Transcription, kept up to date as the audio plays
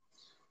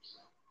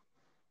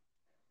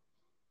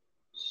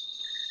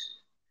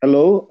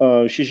Hello,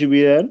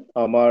 Shishubihar.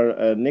 আমার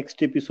next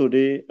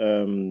এপিসোডে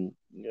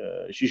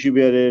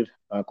শিশুবিহারের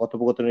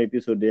কথোপকথনের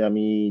এপিসোডে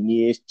আমি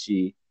নিয়ে এসেছি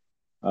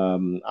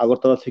আম,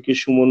 আগরতলা থেকে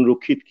সুমন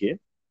রক্ষিতকে।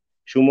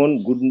 Suman,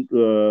 good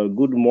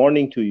good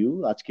morning to you.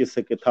 আজকে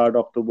 3rd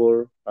অক্টোবর,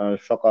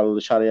 সকাল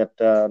 8:30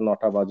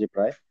 9টা বাজে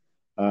প্রায়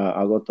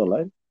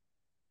আগরতলায়।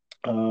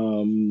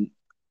 আম,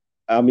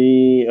 আমি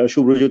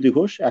শুভ্রজ্যোতি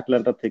ঘোষ,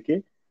 অ্যাটলান্টা থেকে।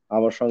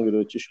 আমার সঙ্গে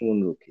রয়েছে সুমন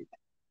রক্ষিত।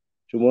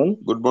 সুমন,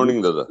 গুড মর্নিং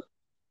দাদা।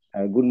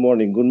 Good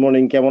morning. গুড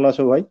মর্নিং, কেমন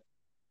আছো ভাই?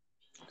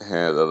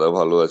 হ্যাঁ দাদা,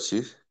 ভালো আছি।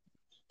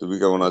 তুমি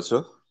কেমন আছো?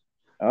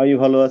 আমি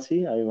ভালো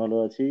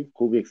আছি,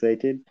 খুব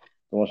এক্সাইটেড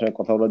তোমার সঙ্গে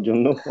কথা বলার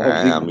জন্য। হ্যাঁ, অনেক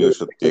দিন আমিও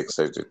সত্যি অপেক্ষা করছি।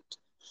 এক্সাইটেড।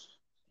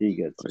 ঠিক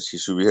আছে। মানে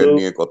শিশু তো বিহার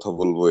নিয়ে কথা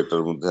বলবো,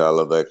 এটার মধ্যে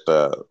আলাদা একটা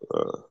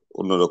আহ,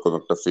 অন্যরকম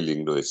একটা ফিলিং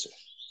রয়েছে।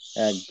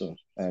 একদম,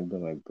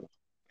 একদম, একদম।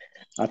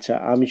 আচ্ছা,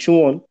 আমি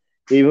সুমন,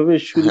 এইভাবে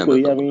শুরু হ্যাঁ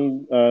করি দাদা, আমি। বলো।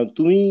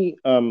 তুমি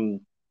আম,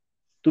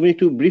 তুমি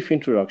একটু ব্রিফ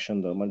ইন্ট্রোডাকশন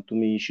দাও, মানে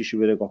তুমি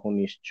শিশুবেড়ে কখন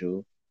এসছো,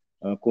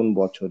 কোন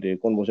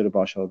বছরে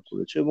পাস আউট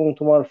করেছো, এবং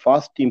তোমার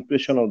first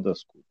impression of the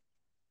school.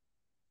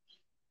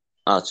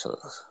 আচ্ছা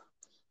দাদা,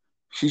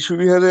 শিশু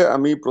বিহারে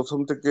আমি প্রথম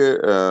থেকে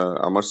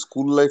আমার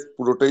স্কুল লাইফ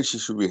পুরোটাই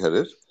শিশু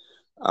বিহারের।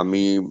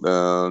 আমি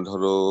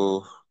ধরো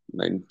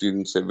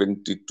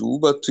 1972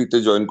 বা 3-তে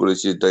জয়েন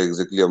করেছি, এটা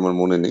এক্স্যাক্টলি আমার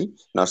মনে নেই।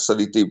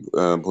 নার্সারিতেই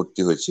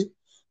ভর্তি হয়েছি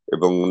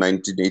এবং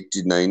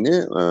 1989-এ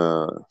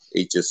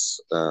এইচএস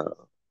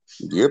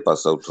দিয়ে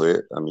পাস আউট হয়ে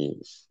আমি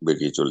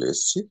বেরিয়ে চলে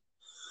এসেছি।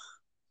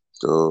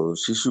 তো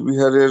শিশু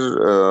বিহারের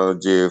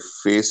যে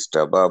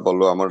ফেজটা বা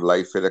বলো আমার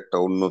লাইফের একটা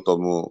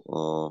অন্যতম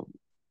আহ,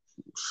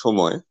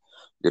 সময়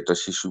যেটা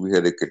শিশু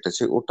বিহারে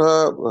কেটেছে, ওটা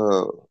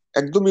আহ,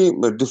 একদমই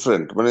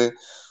ডিফারেন্ট। মানে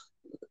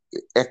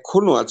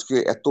এখনো আজকে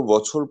এত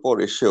বছর পর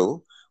এসেও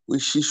ওই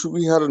শিশু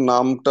বিহার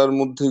নামটার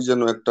মধ্যেই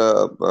যেন একটা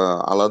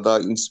আলাদা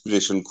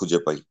ইন্সপিরেশন খুঁজে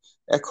পাই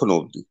এখনো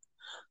অব্দি।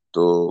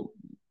 তো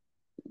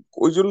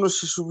ওই জন্য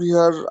শিশু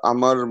বিহার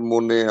আমার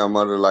মনে,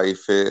 আমার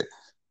লাইফে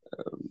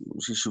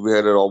শিশু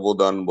বিহারের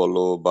অবদান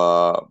বলো বা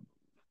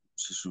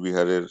শিশু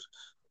বিহারের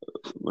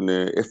মানে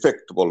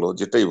এফেক্ট বলো,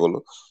 যেটাই বলো,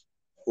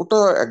 ওটা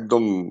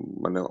একদম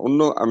মানে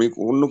আমি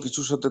অন্য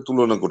কিছুর সাথে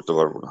তুলনা করতে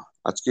পারবো না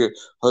আজকে।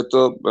 হয়তো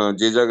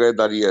যে জায়গায়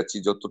দাঁড়িয়ে আছি,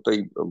 যতটাই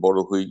বড়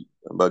হই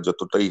বা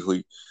যতটাই হই,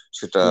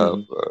 সেটা হুম,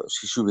 হুম।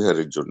 শিশু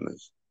বিহারের জন্যই।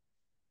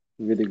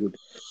 Very good.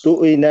 তো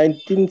ওই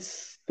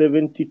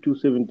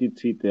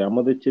 1972-73-তে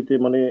আমাদের চেতে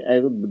মানে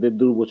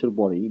 1-1.5-2 বছর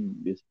পরেই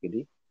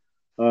বেসিক্যালি।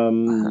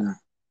 হ্যাঁ,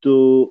 তো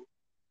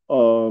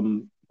আম,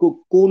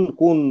 কোন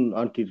কোন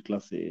আন্টির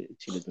ক্লাসে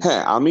ছিলে তুমি?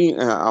 হ্যাঁ, আমি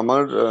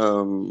আমার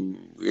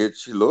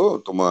ছিল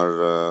তোমার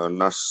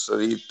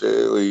নার্সারিতে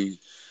ওই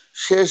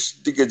শেষ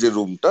দিকে যে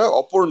রুমটা,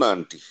 অপর্ণা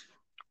আন্টি।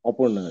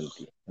 অপর্ণা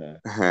আন্টি, হ্যাঁ।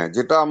 হ্যাঁ,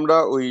 যেটা আমরা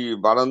ওই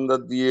বারান্দা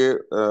দিয়ে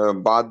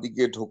বাঁ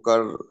দিকে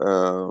ঢোকার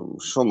আহ,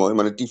 সময়,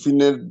 মানে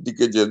টিফিনের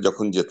দিকে যে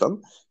যখন যেতাম,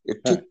 এর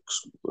হ্যাঁ, ঠিক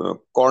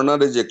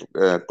কর্নারে যে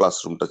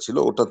ক্লাসরুমটা ছিল,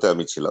 ওটাতে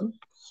আমি ছিলাম।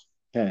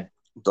 হ্যাঁ।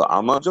 তো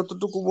আমার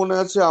যতটুকু মনে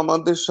আছে,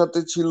 আমাদের সাথে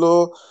ছিল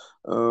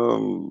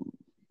আম,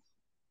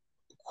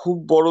 খুব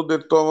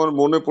বড়দের তো আমার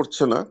মনে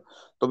পড়ছে না,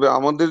 তবে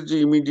আমাদের যে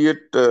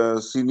ইমিডিয়েট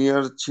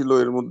সিনিয়র ছিল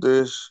এর মধ্যে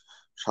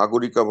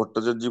সাগরিকা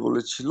ভট্টাচার্য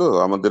বলে ছিল,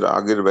 আমাদের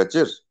আগের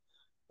ব্যাচের।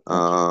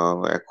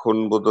 আচ্ছা, এখন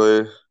বোধহয়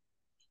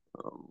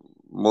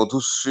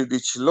মধুশ্রীদি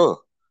ছিল।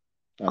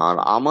 আর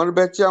আচ্ছা, আমার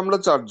ব্যাচে আমরা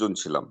 4 জন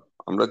ছিলাম,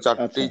 আমরা আচ্ছা,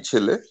 4টেই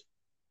ছেলে।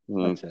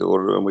 আচ্ছা। তো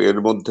এর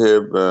মধ্যে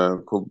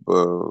খুব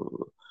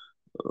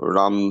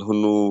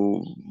রামধনু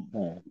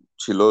হ্যাঁ।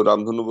 ছিল।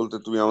 রামধনু বলতে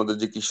তুমি আমাদের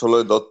যে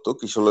কিশলয় দত্ত,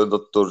 কিশলয়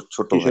দত্তর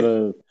ছোট ভাই। কিশোরের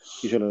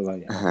কিশোরের ভাই,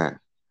 হ্যাঁ। হ্যাঁ,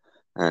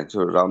 হ্যাঁ,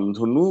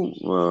 রামধনু।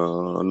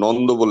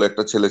 নন্দ বলে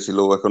একটা ছেলে ছিল,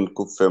 ও এখন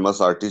খুব ফেমাস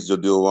আর্টিস্ট,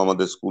 যদিও ও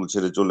আমাদের স্কুল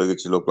ছেড়ে চলে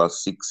গেছিল ক্লাস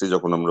 6-এ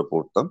যখন আমরা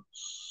পড়তাম।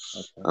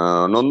 আচ্ছা।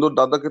 নন্দর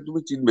দাদাকে তুমি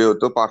চিনবে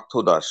হয়তো, পার্থ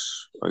দাস,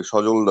 ওই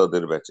সজল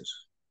দাদের ব্যাচের।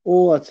 ও,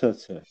 আচ্ছা,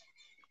 আচ্ছা,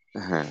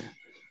 হ্যাঁ।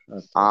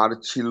 আচ্ছা। আর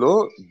ছিল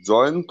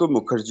জয়ন্ত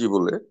মুখার্জি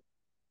বলে।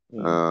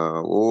 হুম।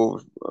 ও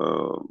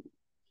আহ,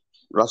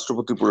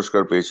 রাষ্ট্রপতি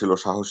পুরস্কার পেয়েছিল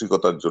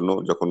সাহসিকতার জন্য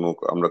যখন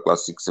আমরা ক্লাস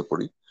 6-এ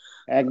পড়ি।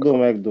 একদম,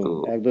 একদম, তো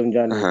একদম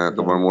জানি, হ্যাঁ,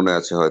 তোমার জানি। মনে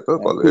আছে হয়তো,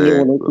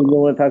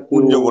 কুঞ্জবনে থাকতে ও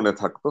কুঞ্জবনে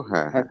থাকতো।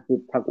 হ্যাঁ, হ্যাঁ। থাকতো ও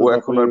থাকতো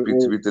এখন তারপরে আর ও।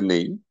 পৃথিবীতে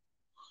নেই।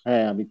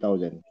 হ্যাঁ, আমি তাও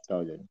জানি।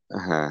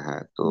 হ্যাঁ,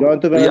 হ্যাঁ, তো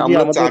জয়ন্ত ওই ব্যানার্জি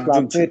আমরা আমাদের 4 জন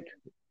ক্লাসমেট। ছিলাম।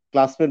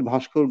 ক্লাসমেট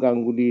ভাস্কর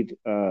গাঙ্গুলির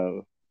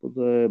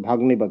বোধহয়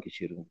ভাগ্নে বা কিছু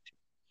এরকম কিছু।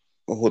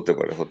 হতে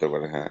পারে, হতে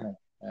পারে, হ্যাঁ। হ্যাঁ,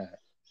 হ্যাঁ, হ্যাঁ।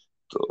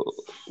 তো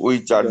ওই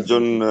জয়ন্ত 4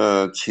 জন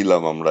ব্যানার্জি।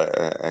 ছিলাম আমরা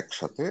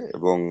একসাথে।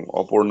 এবং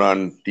অপর্ণা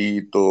আন্টি,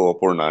 তো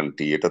অপর্ণা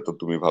আন্টি এটা তো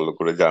তুমি ভালো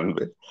করে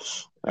জানবে।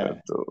 হ্যাঁ,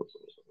 তো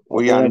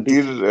ওই অপর্ণা আন্টি।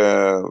 আন্টির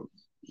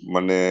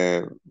মানে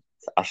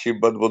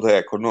আশীর্বাদ বোধহয়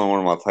এখনো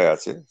আমার মাথায়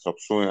আছে,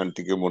 সবসময়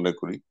আন্টিকে মনে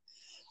করি।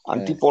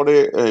 আন্টি হ্যাঁ। পরে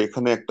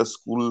এখানে একটা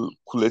স্কুল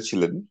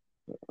খুলেছিলেন,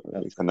 আচ্ছা।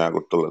 এখানে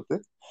আগরতলাতে।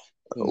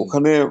 হুম।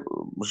 ওখানে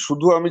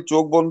শুধু আমি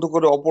চোখ বন্ধ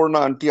করে অপর্ণা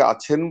আন্টি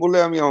আছেন বলে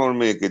আমি আমার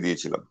মেয়েকে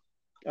দিয়েছিলাম।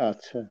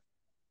 আচ্ছা।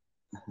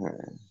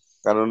 হ্যাঁ,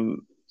 কারণ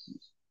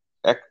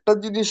একটা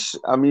জিনিস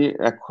আমি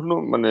এখনো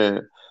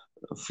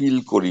ফিল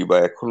করি বা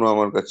এখনো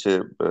আমার কাছে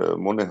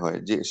মনে হয়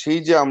যে সেই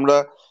যে আমরা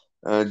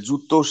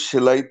জুতো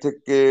সেলাই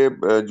থেকে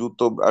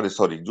জুতো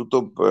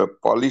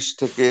পলিশ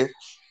থেকে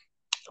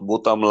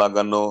বোতাম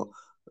লাগানো,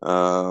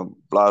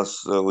 প্লাস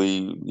ওই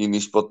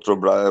জিনিসপত্র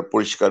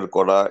পরিষ্কার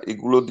করা,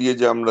 এগুলো দিয়ে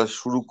যে আমরা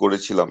শুরু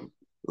করেছিলাম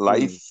হুম।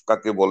 লাইফ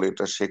কাকে বলে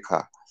এটা শেখা,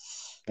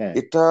 হ্যাঁ।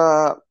 এটা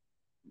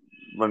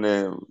মানে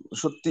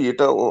সত্যি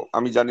এটা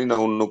আমি জানি না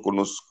অন্য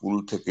কোনো স্কুল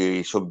থেকে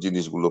এইসব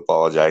জিনিসগুলো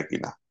পাওয়া যায়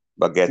কিনা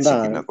বা না, গেছে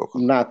কিনা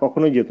কখনো। না,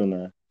 কখনোই যেত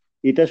না।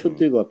 এটা হুম।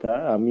 সত্যি কথা।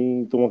 আমি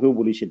তোমাকেও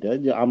বলি সেটা,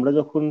 যে আমরা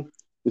যখন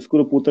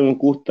স্কুলে পড়তাম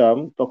করতাম,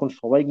 তখন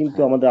সবাই কিন্তু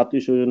হ্যাঁ, আমাদের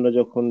আত্মীয় স্বজনরা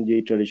যখন যে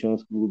ট্র্যাডিশনাল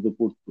স্কুলগুলোতে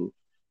পড়তো,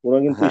 ওরা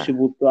কিন্তু হ্যাঁ, এসে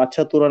বলতো,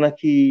 আচ্ছা তোরা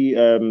নাকি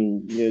আম,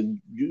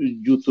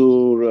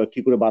 জুতোর কি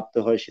করে বাঁধতে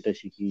হয় সেটা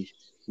শিখিস,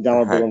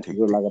 জামার হ্যাঁ, বোতাম কি ঠিক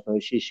করে ঠিক। লাগাতে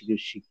হয় সেই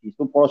শিখিস,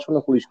 তো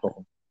পড়াশোনা করিস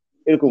কখন?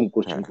 এরকম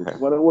কোশ্চেন হ্যাঁ, করতো। হ্যাঁ,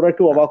 মানে ওরা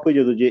একটু হ্যাঁ, অবাক হয়ে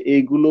যেত যে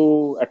এইগুলো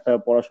একটা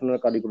পড়াশোনার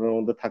কারিকুলামের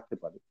মধ্যে থাকতে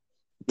পারে।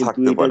 কিন্তু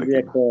থাকতে এটা পারে যে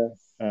কিনা। একটা,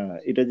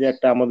 এটা যে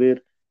একটা আমাদের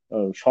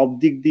সব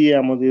দিক দিয়ে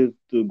আমাদের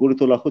গড়ে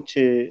তোলা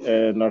হচ্ছে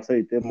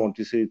নার্সারিতে,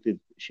 মন্টিসরিতে,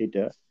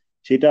 সেটা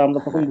সেটা আমরা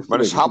তখন হ্যাঁ, বুঝতে মানে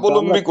পারছি, কিন্তু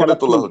আমরা স্বাবলম্বী করে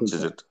তোলা খেলাচ্ছলে হচ্ছে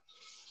খেলতাম। যেটা।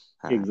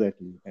 হ্যাঁ।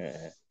 এক্স্যাক্টলি, হ্যাঁ,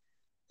 হ্যাঁ।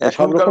 মানে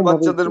সব এখনকার রকম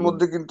ভাবে বাচ্চাদের ছিল।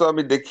 মধ্যে কিন্তু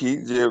আমি দেখি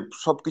যে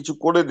সবকিছু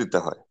করে দিতে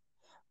হয়,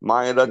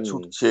 মায়েরা হুম।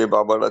 ছুটছে,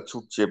 বাবারা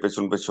ছুটছে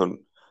পেছন পেছন।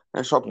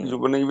 হ্যাঁ, হুম। সবকিছু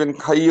মানে ইভেন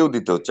খাইয়েও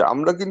দিতে হচ্ছে।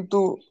 আমরা কিন্তু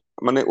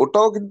মানে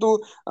ওটাও কিন্তু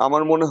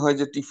আমার মনে হয়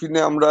যে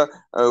টিফিনে আমরা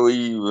ওই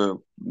আহ,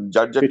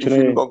 যার যার পেছনে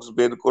টিফিন বক্স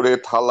বের করে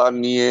থালা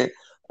নিয়ে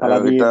থালা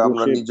নিয়ে এটা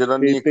আমরা বসে নিজেরা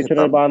নিয়ে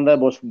পেছনের খেতাম। বারান্দায়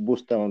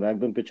বসতাম আমরা,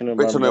 একদম পেছনের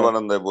পেছনে বারান্দায়,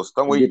 বারান্দায়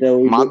বসতাম ওই যেটা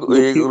ওই লক্ষ্মী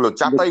এইগুলো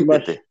চাটাই লক্ষ্মী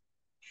মাস পেতে।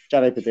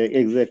 চারাই পেতে,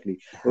 এক্স্যাক্টলি।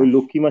 ওই হ্যাঁ,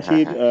 লক্ষ্মী হ্যাঁ,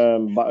 মাসির হ্যাঁ,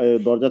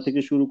 দরজা থেকে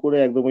শুরু করে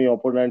একদম ওই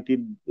অপর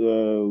আন্টির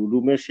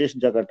রুমের শেষ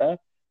জায়গাটা,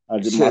 আর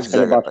যে শেষ মাঝখানে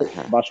জায়গাটায়।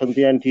 হ্যাঁ,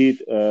 বাসন্তী আন্টির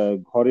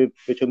ঘরের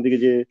পেছন দিকে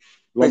যে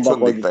লম্বা পেছন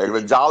দিকটা করিডোরটা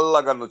একটা ছিল। জাল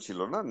লাগানো ছিল,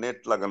 না নেট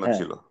লাগানো হ্যাঁ,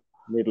 ছিল।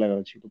 নেট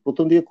লাগানো ছিল,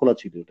 প্রথম দিকে খোলা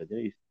ছিল ওটা,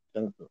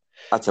 জানো তো।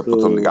 আচ্ছা, তো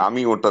প্রথম দিকে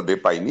আমি ওটা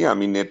পাইনি,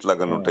 আমি নেট হ্যাঁ,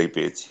 লাগানোটাই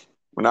পেয়েছি।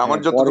 মানে আমার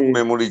হ্যাঁ, পরে, যতটুকু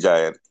মেমোরি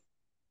যায় আর কি।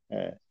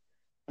 হ্যাঁ।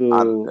 তো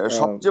আর আহ,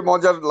 সবচেয়ে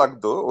মজার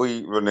লাগতো ওই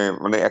মানে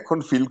মানে এখন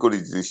ফিল করি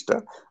জিনিসটা,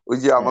 ওই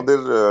যে হ্যাঁ, আমাদের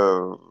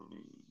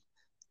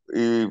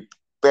এই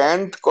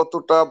প্যান্ট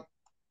কতটা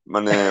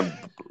মানে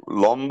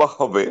লম্বা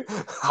হবে,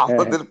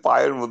 হ্যাঁ, হ্যাঁ, আমাদের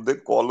পায়ের মধ্যে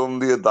কলম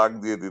দিয়ে দাগ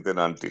দিয়ে দিতেন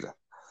আন্টিরা,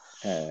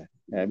 হ্যাঁ,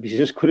 হ্যাঁ,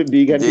 বিশেষ করে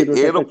বিগ যে আন্টির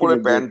এর ওটা ছিল ওপরে যে,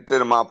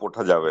 প্যান্টের মাপ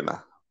ওঠা যাবে না।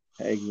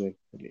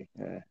 এক্স্যাক্টলি,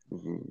 হ্যাঁ,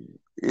 হুম,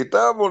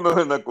 এটা মনে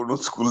হয় না কোনো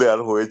স্কুলে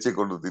আর হয়েছে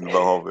কোনোদিন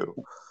বা হবেও।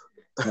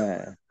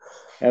 হ্যাঁ।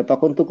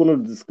 তখন তো কোনো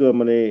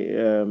মানে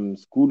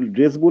স্কুল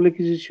ড্রেস বলে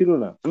কিছু ছিল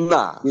না,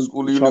 না, কিন্তু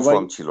স্কুল সবাই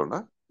ইউনিফর্ম ছিল না।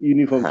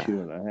 ইউনিফর্ম হ্যাঁ, ছিল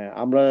না। হ্যাঁ,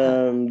 আমরা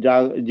হ্যাঁ, যা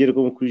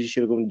যেরকম খুশি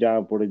সেরকম যা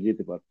পরে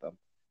যেতে পারতাম।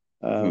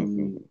 হুম, আম,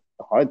 হুম,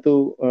 হয়তো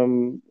আম,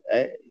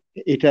 এ-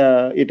 এটা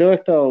এটাও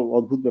একটা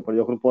অদ্ভুত ব্যাপার,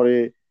 যখন পরে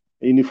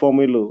ইউনিফর্ম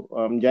এলো,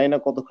 আমি জানি না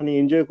কতখানি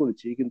এনজয়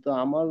করেছি, কিন্তু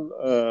আমার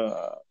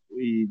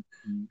ওই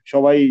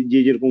সবাই যে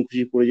যেরকম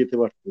খুশি পরে যেতে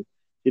পারতো,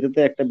 সেটাতে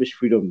একটা বেশ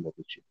ফ্রিডম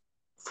মতো ছিল।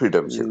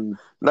 ফ্রিডম ছিল। উম,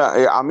 না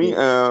আমি হুম,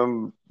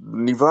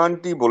 নিভা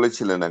আন্টি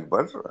বলেছিলেন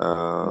একবার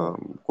হুম,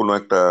 কোনো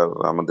একটা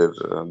আমাদের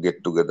গেট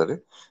টুগেদারে,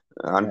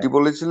 আন্টি হ্যাঁ,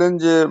 বলেছিলেন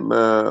যে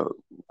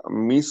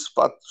মিস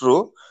পাত্র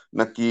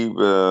নাকি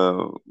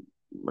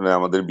মানে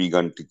আমাদের বিগ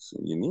আন্টি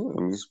যিনি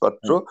মিস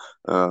পাত্র হ্যাঁ,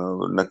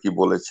 নাকি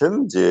বলেছেন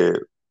যে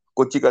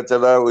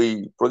কচিকাচারা ওই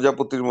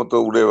প্রজাপতির মতো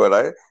উড়ে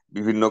বেড়ায়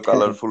বিভিন্ন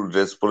হ্যাঁ, কালারফুল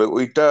ড্রেস পরে,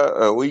 ওইটা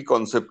ওই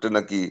কনসেপ্টে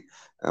নাকি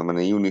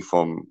মানে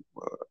ইউনিফর্ম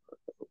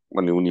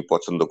মানে উনি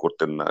পছন্দ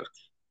করতেন না আর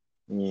কি।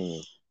 হুম।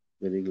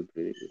 ভেরি গুড,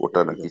 ভেরি গুড,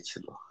 ওটা সত্যি নাকি কথা।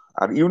 ছিল।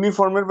 আর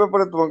ইউনিফর্মের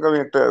ব্যাপারে তোমাকে আমি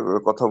একটা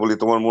কথা বলি,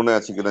 তোমার মনে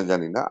আছে কিনা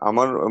জানি না,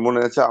 আমার মনে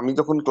আছে আমি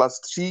যখন ক্লাস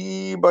 3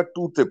 বা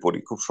 2 তে পড়ি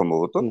খুব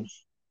সম্ভবত, হুম,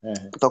 হ্যাঁ,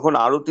 হ্যাঁ, তখন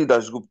আরতি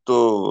দাশগুপ্ত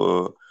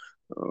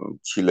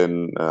ছিলেন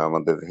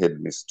আমাদের হেড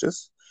মিস্ট্রেস।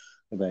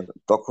 রাইট।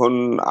 তখন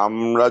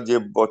আমরা যে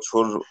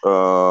বছর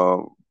আহ,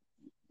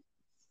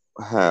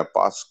 হ্যাঁ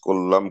পাস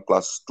করলাম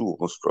ক্লাস 2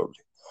 মোস্ট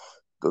প্রবাবলি।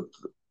 তো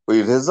ওই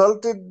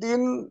রেজাল্টের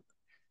দিন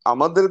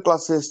আমাদের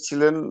ক্লাসে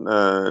এসেছিলেন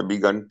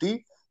বিগ আন্টি,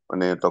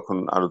 মানে তখন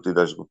আরতি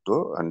দাশগুপ্ত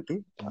আন্টি,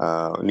 হুম,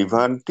 নিভা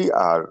আন্টি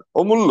আর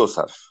অমূল্য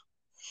স্যার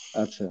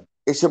আচ্ছা,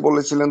 এসে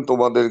বলেছিলেন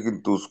তোমাদের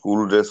কিন্তু স্কুল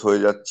ড্রেস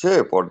হয়ে যাচ্ছে,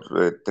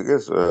 পরের থেকে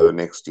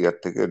নেক্সট ইয়ার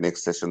থেকে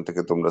নেক্সট সেশন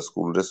থেকে তোমরা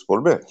স্কুল ড্রেস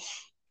পরবে।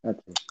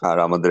 আচ্ছা। আর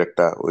আমাদের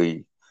একটা ওই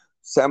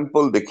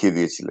স্যাম্পল দেখিয়ে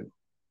দিয়েছিলেন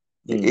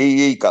যে হুম, এই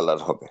এই কালার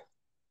হবে,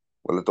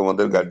 বলে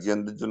তোমাদের হুম,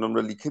 গার্জিয়ানদের জন্য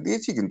আমরা লিখে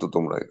দিয়েছি কিন্তু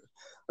তোমরা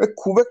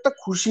খুব একটা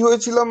খুশি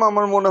হয়েছিলাম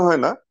আমার মনে হয়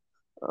না,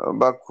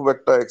 বা খুব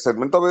একটা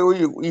এক্সাইটমেন্ট, তবে ওই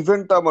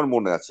ইভেন্টটা আমার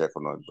মনে আছে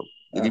এখনো একদম।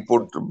 আচ্ছা,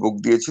 রিপোর্ট বুক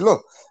দিয়েছিল,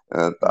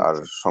 তার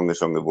আচ্ছা, সঙ্গে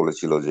সঙ্গে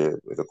বলেছিল যে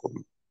এরকম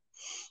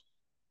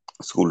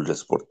স্কুল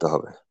ড্রেস পরতে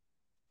হবে।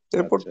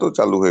 এরপর আচ্ছা, তো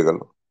চালু হয়ে গেল,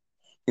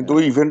 কিন্তু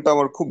ওই হ্যাঁ, ইভেন্টটা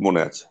আমার খুব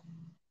মনে আছে।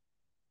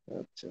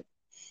 আচ্ছা।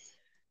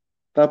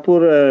 তারপর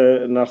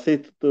নার্সারি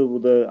তো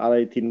বোধহয়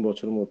 2.5-3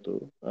 বছর মতো।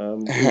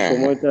 ওই হ্যাঁ,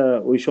 হ্যাঁ, সময়টা,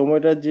 ওই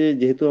সময়টা যে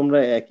যেহেতু আমরা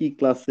একই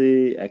ক্লাসে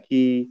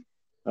একই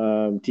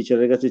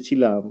টিচারের কাছে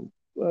ছিলাম,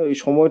 ওই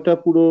সময়টা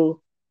পুরো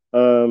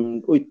আম,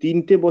 ওই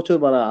 3টে বছর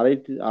বা আড়াই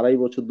আড়াই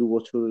বছর 2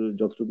 বছর,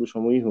 যতটুকু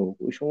সময়ই হোক,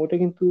 ওই সময়টা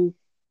কিন্তু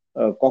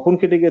কখন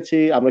কেটে গেছে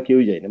আমরা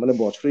কেউই জানি না। মানে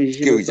বছরের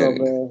হিসেবে কেউই তো জানি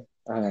আমরা না।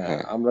 হ্যাঁ,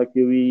 হ্যাঁ, আমরা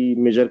কেউই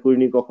মেজার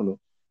করিনি কখনো।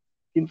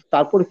 কিন্তু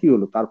তারপরে কি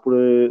হলো, তারপরে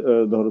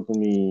ধরো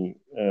তুমি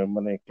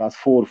মানে ক্লাস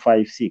 4,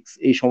 5, 6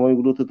 এই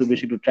সময়গুলোতে তো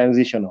বেশি একটু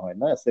ট্রানজিশন হয়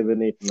না, 7,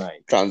 8,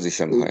 9।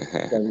 ট্রানজিশন এই হয়,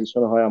 হ্যাঁ, হ্যাঁ।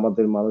 ট্রানজিশন হয়,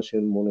 আমাদের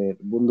মানুষের মনের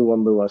বন্ধু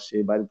বান্ধব আসে,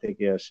 বাড়ি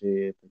থেকে আসে,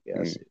 থেকে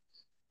হুম। আসে।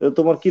 তো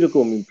তোমার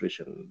কিরকম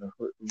ইমপ্রেশন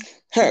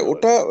হ্যাঁ, ছিল আর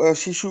ওটা কি?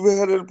 শিশু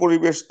বিহারের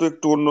পরিবেশ তো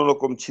একটু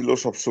অন্যরকম ছিল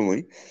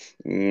সবসময়।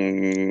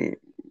 উম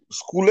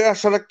স্কুলে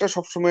আসার একটা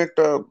সবসময়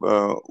একটা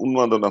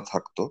উন্মাদনা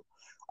থাকতো।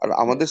 আর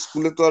হ্যাঁ, আমাদের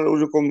স্কুলে তো আর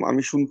ওরকম,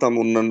 আমি শুনতাম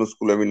অন্যান্য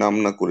স্কুলে, আমি নাম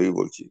না করেই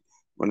বলছি,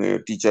 মানে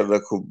টিচাররা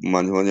খুব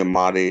মাঝে মাঝে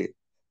মারে,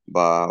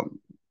 বা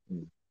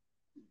হুম,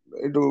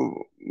 একটু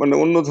মানে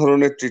অন্য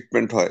ধরনের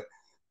ট্রিটমেন্ট হয়।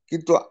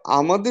 কিন্তু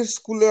আমাদের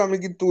স্কুলে আমি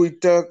কিন্তু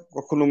ওইটা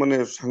কখনো মানে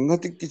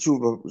সাংঘাতিক কিছু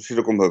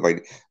সেরকম ভাবে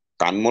পাইনি।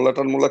 কানমলা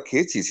টানমলা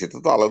খেয়েছি, সেটা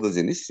তো আলাদা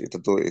জিনিস, এটা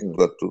তো হুম। একটু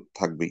একটু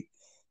থাকবেই।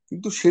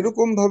 কিন্তু হ্যাঁ,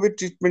 সেরকম ভাবে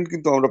ট্রিটমেন্ট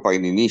কিন্তু আমরা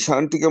পাইনি। নিশা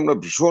আন্টিকে আমরা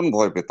ভীষণ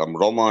ভয় পেতাম,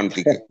 রমা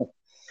আন্টিকে।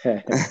 হ্যাঁ,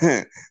 হ্যাঁ,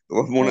 হ্যাঁ,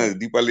 তোমার মনে হ্যাঁ। আছে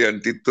দীপালি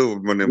আন্টির তো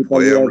মানে দীপালি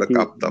ভয়ে আর আমরা কি,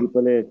 কাঁপতাম।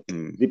 দীপালি,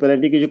 হুম। দীপালি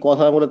আন্টি কিছু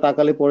কথা বলে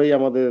তাকালে পরেই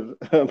আমাদের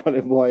মানে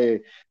ভয়ে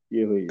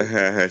ইয়ে হয়ে যেত।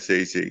 হ্যাঁ, হ্যাঁ,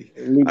 সেই সেই।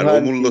 আর নিভা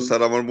অমূল্য আন্টি।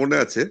 স্যার, আমার মনে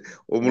আছে,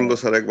 অমূল্য হ্যাঁ,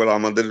 স্যার একবার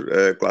আমাদের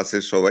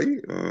ক্লাসের সবাই,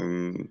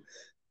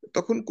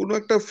 তখন কোনো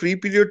একটা ফ্রি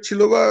পিরিয়ড ছিল,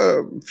 বা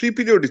ফ্রি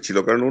পিরিয়ডই ছিল,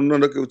 কারণ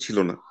অন্যরা কেউ ছিল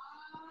না।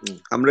 হুম,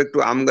 আমরা একটু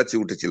আম গাছে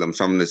উঠেছিলাম,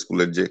 সামনে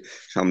স্কুলের যে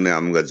সামনে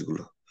আম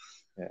গাছগুলো।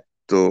 হ্যাঁ,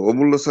 তো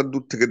অমূল্য স্যার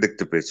দূর থেকে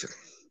দেখতে পেয়েছে,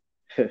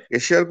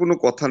 এসে আর কোনো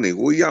কথা নেই,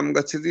 ওই আম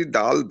গাছেরই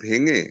ডাল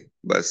ভেঙে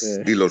ব্যাস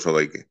হ্যাঁ, দিল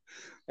সবাইকে।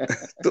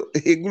 তো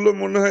এগুলো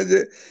মনে হয় যে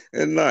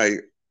না,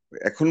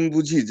 এখন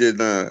বুঝি যে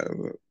না,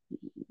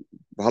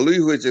 ভালোই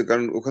হয়েছে,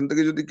 কারণ ওখান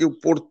থেকে যদি কেউ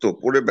পড়তো,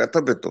 পড়ে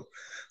ব্যথা পেত,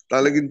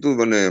 তাহলে হ্যাঁ, কিন্তু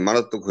মানে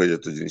মারাত্মক হয়ে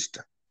যেত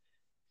জিনিসটা।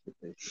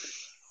 সেটাই, সেটাই।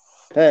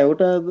 হ্যাঁ,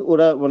 ওটা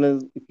ওরা মানে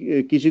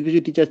কিছু কিছু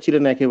টিচার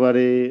ছিলেন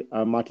একেবারে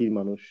মাটির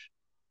মানুষ।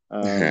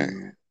 আম, হ্যাঁ,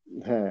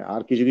 হ্যাঁ,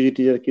 আর কিছু কিছু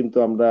টিচার কিন্তু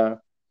আমরা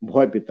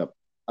ভয় পেতাম।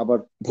 আবার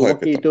ভয়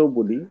তোমাকে পেতাম।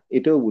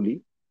 এটাও বলি,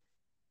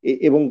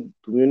 এবং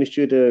তুমিও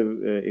নিশ্চয়ই এটা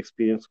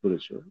এক্সপিরিয়েন্স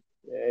করেছো।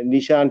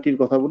 নিশা আন্টির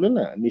কথা বলে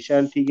না, নিশা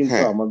আন্টি কিন্তু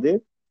হ্যাঁ,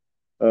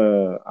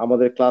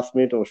 আমাদের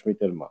ক্লাসমেট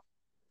অস্মিতার মা,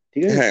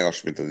 ঠিক আছে? হ্যাঁ,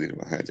 অস্মিতা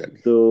দির্মা, হ্যাঁ, জানি।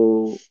 তো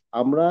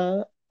আমরা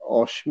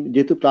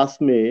যেহেতু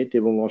ক্লাসমেট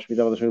এবং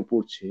অস্মিতা আমাদের সঙ্গে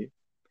পড়ছে,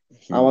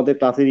 হুম। আমাদের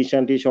ক্লাসে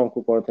নিশান্তি এসে অঙ্ক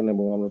করাতেন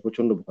এবং আমরা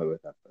প্রচন্ড ভয়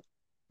পেয়ে থাকতাম।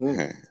 হুম।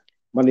 হ্যাঁ,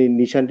 মানে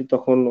নিশান্তি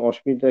তখন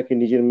অস্মিতাকে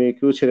নিজের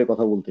মেয়েকেও ছেড়ে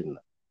কথা বলতেন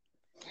না।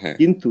 হ্যাঁ,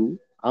 কিন্তু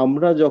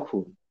আমরা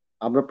যখন,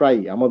 আমরা প্রায়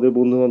আমাদের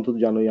বন্ধু বান্ধব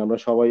জানোই, আমরা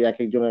সবাই এক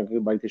একজন এক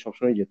এক বাড়িতে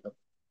সবসময় যেতাম।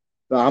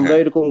 তো আমরা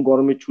হ্যাঁ, এরকম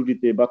গরমের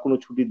ছুটিতে বা কোনো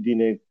ছুটির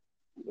দিনে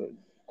আহ,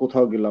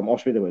 কোথাও গেলাম,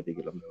 অস্মিতা বাড়িতে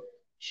গেলাম,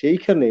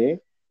 সেইখানে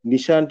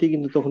নিশা আন্টি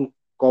কিন্তু তখন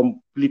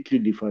কমপ্লিটলি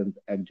ডিফারেন্ট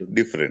একজন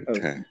ডিফারেন্ট,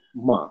 আহ, হ্যাঁ।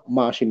 মা,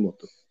 মাসির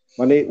মতো।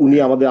 মানে উনি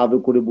হ্যাঁ। আমাদের আদর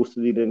করে বসতে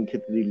দিলেন,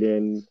 খেতে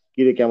দিলেন,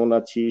 কিরে কেমন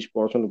আছিস,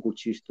 পড়াশোনা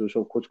করছিস তো,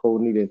 সব খোঁজ খবর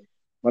নিলেন।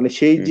 মানে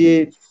সেই হুম, যে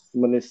হুম।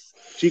 মানে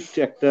স্ট্রিক্ট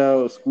একটা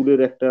স্কুলের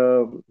একটা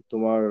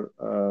তোমার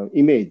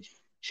ইমেজ,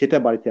 সেটা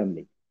বাড়িতে আর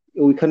নেই।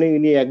 ওইখানে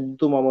উনি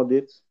একদম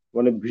আমাদের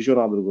মানে ভীষণ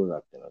আদর করে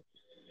রাখতেন আর কি।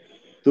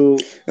 তো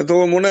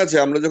তোমার মনে আছে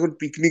আমরা যখন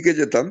পিকনিকে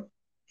যেতাম,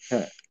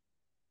 হ্যাঁ,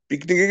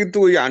 পিকনিকে কিন্তু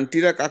ওই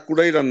আন্টিরা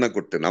কাকুরাই রান্না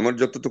করতেন, আমার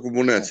যতটুকু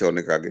মনে হ্যাঁ, আছে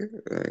অনেক আগে।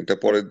 এটা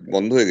পরে হ্যাঁ,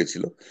 বন্ধ হয়ে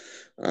গেছিল।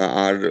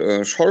 আর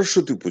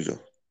সরস্বতী পুজো,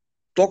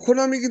 হুম, তখন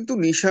আমি কিন্তু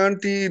নিশা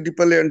আন্টি,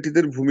 দীপালি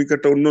আন্টিদের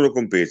ভূমিকাটা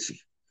অন্যরকম পেয়েছি।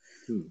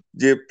 হুম,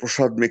 যে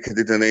প্রসাদ মেখে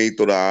দিতেন, এই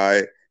তোরা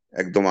আয়,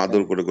 একদম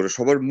আদর হ্যাঁ, করে করে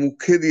সবার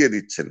মুখে দিয়ে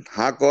দিচ্ছেন,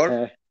 হাঁ কর,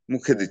 হ্যাঁ,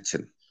 মুখে হ্যাঁ,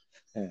 দিচ্ছেন।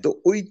 হ্যাঁ, তো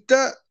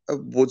ওইটা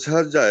বোঝা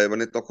যায়,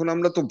 মানে তখন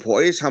আমরা তো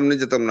ভয়ে সামনে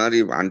যেতাম না, আর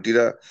এই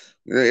আন্টিরা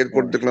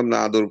এরপর হ্যাঁ, দেখলাম না,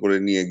 আদর করে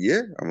নিয়ে গিয়ে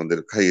আমাদের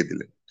খাইয়ে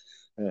দিলেন।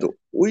 তো হ্যাঁ,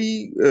 ওই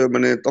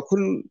মানে তখন,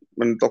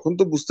 মানে তখন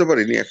তো বুঝতে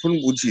পারিনি, এখন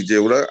বুঝি যে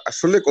ওরা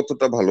আসলে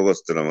কতটা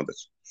ভালোবাসতেন আমাদের।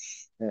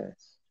 হ্যাঁ,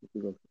 সত্যি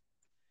কথা।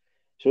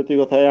 সত্যি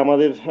কথায়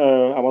আমাদের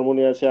আমার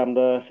মনে আছে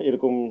আমরা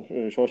এরকম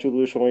সরস্বতী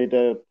পুজোর সময়টা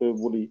তো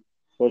বলি।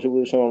 সরস্বতী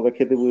পুজোর সময় আমরা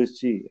খেতে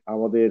বসেছি,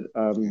 আমাদের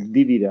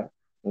দিদিরা,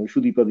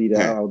 সুদীপা দিরা,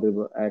 হ্যাঁ, আমাদের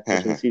এক হ্যাঁ,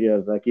 বছরের হ্যাঁ,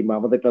 সিনিয়ররা, কিংবা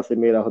আমাদের ক্লাসের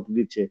মেয়েরা হয়তো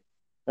দিচ্ছে।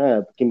 হ্যাঁ,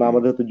 কিংবা হুম,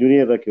 আমাদের হয়তো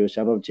জুনিয়ররা কেউ এসে,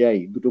 আমরা চাই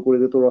দুটো করে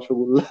দিত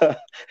রসগোল্লা।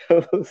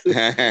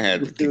 হ্যাঁ, হ্যাঁ, হ্যাঁ,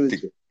 বুঝতে ঠিক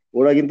ঠিক। পেরেছে?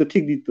 ওরা কিন্তু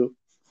ঠিক দিত।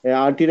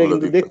 আন্টিরা ওরা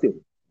কিন্তু দিত। দেখতেন।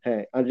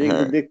 হ্যাঁ, আন্টিরা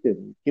কিন্তু হ্যাঁ, দেখতেন,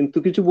 কিন্তু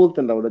কিছু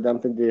বলতেন না, ওরা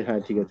জানতেন যে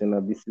হ্যাঁ ঠিক আছে, না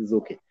দিস ইজ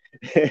ওকে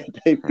হ্যাঁ,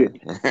 টাইপের।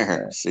 হ্যাঁ,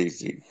 হ্যাঁ, সেই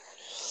সেই।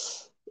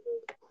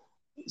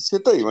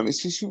 সেটাই, মানে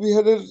শিশু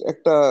বিহারের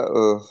একটা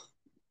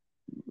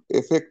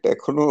এফেক্ট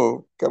এখনো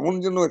কেমন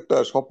যেন একটা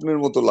স্বপ্নের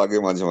মতো লাগে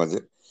মাঝে মাঝে।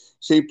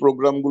 সেই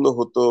প্রোগ্রামগুলো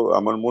হতো,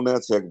 আমার মনে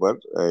আছে একবার,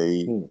 এই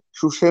হুম,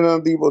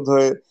 সুসেনাদি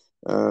বোধহয়,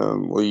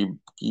 ওই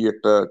কি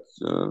একটা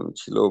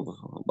ছিল,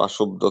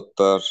 বাসব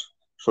দত্তার,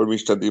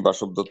 শর্মিষ্ঠাদি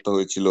বাসব দত্তা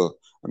হয়েছিল,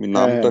 আমি হ্যাঁ,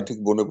 নামটা হ্যাঁ, ঠিক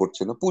মনে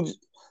পড়ছে না,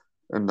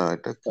 না,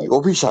 এটা কি, সরি,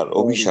 অভিসার, সরি।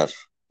 অভিসার।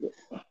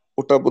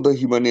 ওটা বোধহয়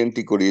হিমানি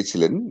আন্টি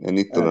করিয়েছিলেন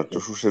নৃত্যনাট্য, আচ্ছা,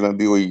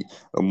 সুসেনাদি ওই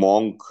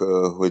মঙ্ক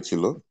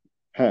হয়েছিল,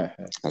 হ্যাঁ,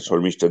 হ্যাঁ, আর হ্যাঁ,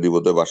 শর্মিষ্ঠা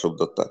দিবতে বাসব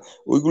দত্তা।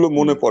 ওইগুলো হুম,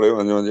 মনে পড়ে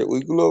মাঝে মাঝে,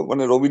 ওইগুলো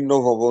মানে রবীন্দ্র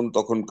ভবন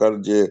তখনকার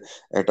যে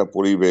একটা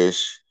পরিবেশ,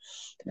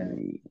 হ্যাঁ,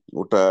 উম,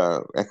 ওটা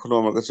এখনো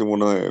আমার কাছে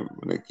মনে হয়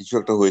মানে কিছু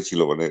একটা হয়েছিল,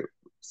 মানে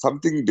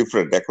সামথিং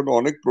ডিফারেন্ট। এখন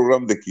অনেক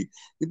প্রোগ্রাম দেখি,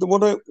 কিন্তু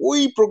মনে হয়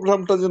ওই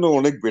প্রোগ্রামটা যেন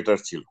অনেক বেটার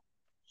ছিল।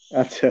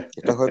 আচ্ছা,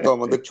 এটা হয়তো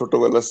আমাদের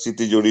ছোটবেলার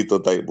স্মৃতি জড়িত,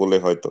 তাই বলে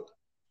হয়তো।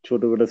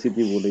 ছোটবেলা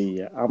স্মৃতি বলেই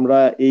আমরা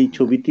এই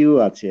ছবিটিও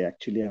আছে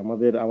অ্যাকচুয়ালি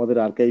আমাদের আমাদের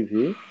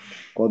আর্কাইভে।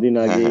 কদিন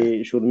হ্যাঁ আগে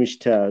হ্যাঁ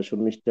শর্মিষ্ঠা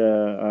শর্মিষ্ঠা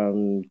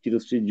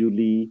চিরশ্রী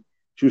জুলি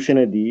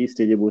সুসেনাদি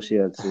স্টেজে বসে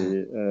আছে।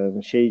 হ্যাঁ।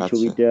 সেই আচ্ছা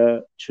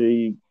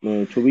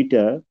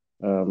ছবিটা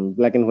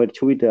ব্ল্যাক এন্ড হোয়াইট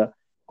ছবিটা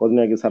কদিন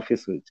আগে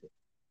সারফেস হয়েছে।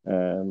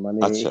 মানে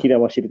আচ্ছা। হীরা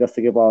মাসির কাছ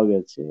থেকে পাওয়া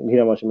গেছে,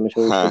 হীরা মাসি মানে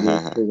হ্যাঁ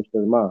হ্যাঁ হ্যাঁ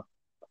শর্মিষ্ঠার মা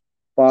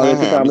পাওয়া হ্যাঁ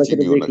গেছে। হ্যাঁ, তো আমি আমরা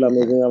সেটা চিনি ওনাকে। দেখলাম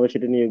হ্যাঁ এবং আমরা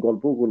সেটা নিয়ে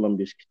গল্পও করলাম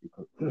বেশ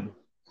কিছুক্ষণ।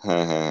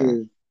 হ্যাঁ হ্যাঁ তো হ্যাঁ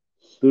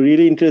তো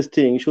রিয়েলি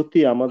ইন্টারেস্টিং সত্যি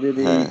আমাদের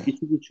এই হ্যাঁ।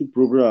 কিছু কিছু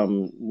প্রোগ্রাম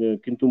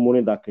কিন্তু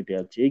মনে দাগ কেটে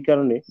আছে এই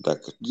কারণে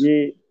দেখ, যে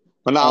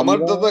মানে আমার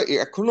আমরা। দাদা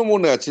এখনো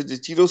মনে আছে যে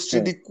হ্যাঁ,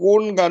 চিরস্মৃতি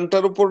কোন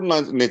গানটার উপর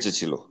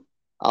নেচেছিল,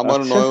 আমার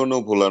আচ্ছা, নয়ন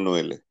ভোলানো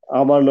এলে।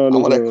 আমার নয়ন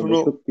আমার ভোলানো হলো এখনো,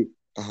 সত্যি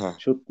হ্যাঁ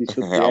সত্যি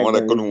সত্যি হ্যাঁ, আমার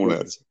একদম এখনো মনে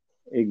এক্স্যাক্টলি আছে।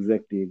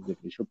 এক্স্যাক্টলি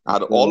এক্স্যাক্টলি সত্যি।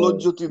 আর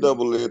অলজ্যোতি দা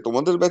বলে,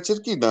 তোমাদের ব্যাচের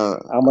কি না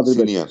আমাদের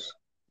ব্যাচে সিনিয়র?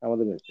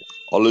 আমাদের ব্যাচে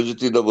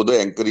অলজ্যোতি দা বোধহয়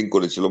অ্যাঙ্কারিং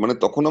করেছিল, মানে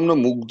তখন আমরা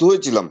মুগ্ধ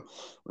হয়েছিলাম।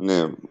 মানে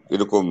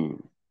এরকম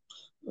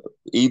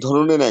এই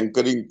ধরনের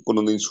অ্যাঙ্কারিং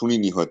কোনোদিন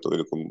শুনিনি, হয়তো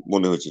এরকম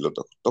মনে হয়েছিল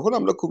তখন। তখন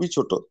আমরা খুবই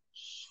ছোট,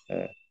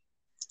 হ্যাঁ,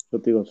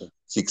 সত্যি কথা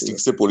সিক্স সত্যি কথা।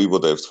 সিক্সে পড়ি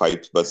বোধহয়,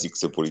 5 বা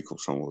 6-এ পড়ি খুব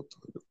সম্ভবত।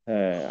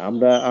 হ্যাঁ,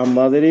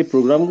 আমাদের এই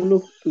প্রোগ্রামগুলো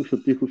তো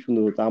সত্যি খুব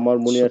সুন্দর হতো। আমার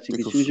মনে আছে সত্যি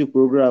কিছু খুব কিছু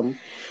প্রোগ্রাম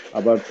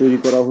আবার তৈরি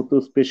করা হতো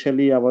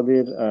স্পেশালি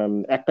আমাদের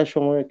একটা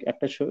সময়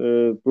একটা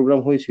প্রোগ্রাম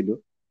হয়েছিল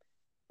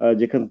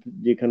যেখান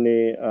যেখানে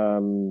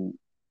আম,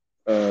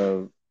 আহ,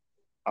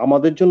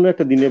 আমাদের জন্য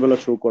একটা দিনের বেলা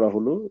শো করা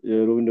হলো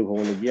রবীন্দ্র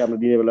ভবনে গিয়ে। আমরা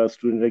দিনের বেলা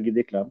স্টুডেন্টরা গিয়ে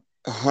দেখলাম।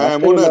 হ্যাঁ,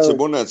 রাত্রে বেলা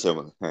মনে আছে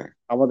আমার, হ্যাঁ।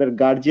 আমাদের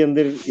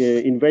গার্জিয়ানদের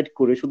ইনভাইট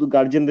করে শুধু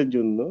গার্জিয়ানদের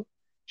জন্য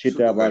সেটা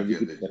শুধু আবার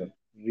গার্জিয়ানদের জন্য। হ্যাঁ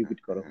রিপিট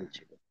হ্যাঁ করা হ্যাঁ।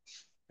 হয়েছিল।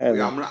 হ্যাঁ ওই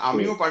ভাই। তো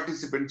আমিও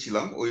পার্টিসিপেন্ট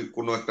ছিলাম ওই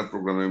কোনো একটা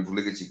প্রোগ্রামে,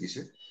 ভুলে গেছি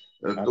কিসে।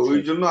 তো আচ্ছা ওই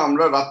জন্য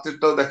আমরা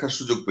রাত্রেরটাও দেখার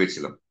সুযোগ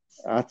পেয়েছিলাম।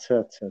 আচ্ছা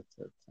আচ্ছা আচ্ছা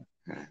আচ্ছা,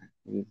 হ্যাঁ হ্যাঁ।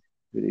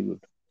 Very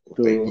good.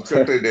 তো ওটাই কিছু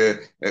একটা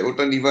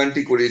ওটা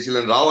নিভান্টি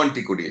করিয়েছিলেন, রাও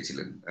আন্টি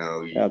করিয়েছিলেন।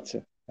 ওই আচ্ছা,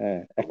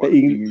 হ্যাঁ একটা তোমার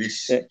ইংলিশ।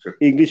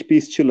 ইংলিশ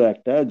পিস ছিল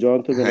একটা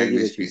জয়ন্ত হ্যাঁ, ব্যানার্জি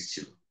ইংলিশ ছিল। পিস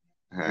ছিল।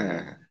 হ্যাঁ হ্যাঁ,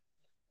 হ্যাঁ হ্যাঁ।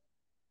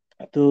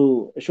 তো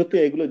সত্যি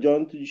এগুলো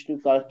জয়ন্ত জিষ্ণু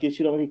কার কে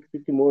ছিল আমার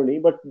একটু মনে নেই,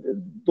 but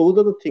those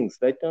are the things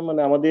right.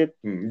 মানে আমাদের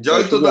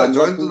শুধু আমরা তো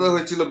জয়ন্তদা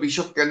হয়েছিল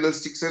বিশপ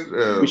ক্যান্ডেলস্টিক্স এর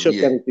বিশ্বপ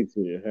ইয়ে। কেন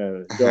হ্যাঁ, হ্যাঁ,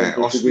 জয়ন্ত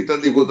অস্মিতা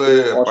দি সুগত বোধহয়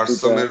অস্মিতা।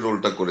 পার্সনের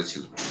রোলটা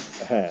করেছিল।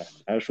 হ্যাঁ,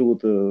 আর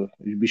সুগত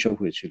বিশপ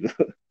হয়েছিল।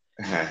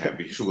 হ্যাঁ হ্যাঁ,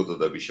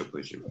 সুগতদা বিশপ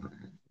হয়েছিল।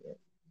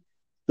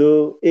 তো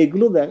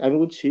এগুলো দেখ আমি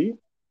বলছি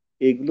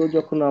এগুলো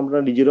যখন আমরা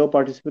নিজেরাও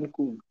পার্টিসিপেন্ট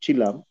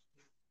ছিলাম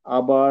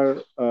আবার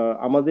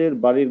আমাদের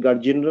বাড়ির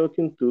গার্জিয়ানরাও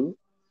কিন্তু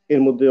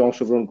এর মধ্যে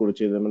অংশগ্রহণ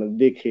করেছে মানে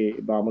দেখে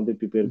বা আমাদের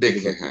প্রিপেয়ার করে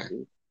দেখে, বা হ্যাঁ কিছু।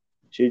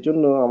 সেই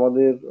জন্য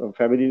আমাদের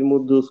ফ্যামিলির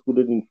মধ্যে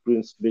স্কুলের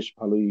ইনফ্লুয়েন্স বেশ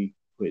ভালোই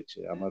হয়েছে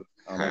আমার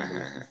আমার হ্যাঁ মনে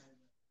হ্যাঁ হয়। হ্যাঁ।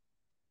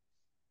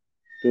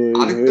 তো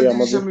এইভাবে আরেকটা জিনিস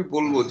আমাদের। আমি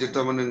বলবো, যেটা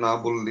মানে না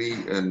বললেই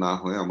না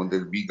হয়, আমাদের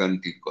বি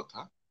গানটির কথা।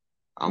 হুম,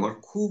 আমার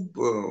খুব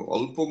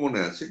অল্প মনে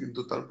আছে, কিন্তু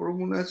তারপরও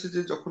মনে আছে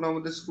যে যখন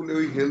আমাদের স্কুলে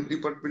ওই হেলথ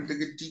ডিপার্টমেন্ট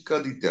থেকে টিকা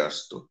দিতে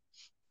আসতো,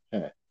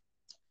 হ্যাঁ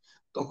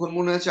তখন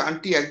মনে আছে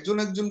আন্টি একজন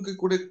একজনকে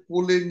করে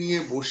কোলে নিয়ে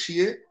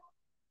বসিয়ে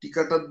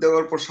টিকাটা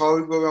দেওয়ার পর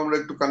স্বাভাবিকভাবে আমরা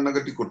একটু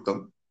কান্নাকাটি করতাম,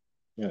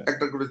 হ্যাঁ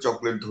একটা করে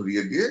চকলেট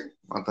ধরিয়ে দিয়ে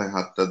মাথায়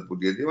হাত টাত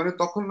বুলিয়ে দিয়ে, মানে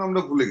তখন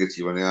আমরা ভুলে গেছি,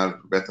 মানে আর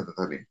ব্যথা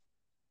ট্যাথা নেই।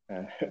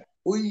 হ্যাঁ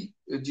ওই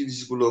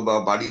জিনিসগুলো, বা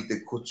বাড়িতে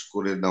খোঁজ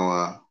করে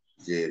নেওয়া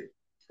যে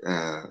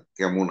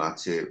কেমন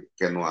আছে,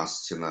 কেন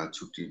আসছে না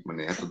ছুটি,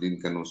 মানে এতদিন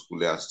কেন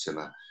স্কুলে আসছে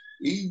না,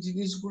 এই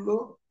জিনিসগুলো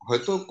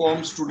হয়তো কম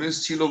স্টুডেন্টস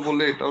ছিল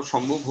বলে এটাও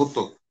সম্ভব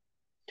হতো।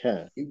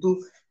 হ্যাঁ কিন্তু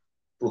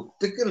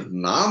প্রত্যেকের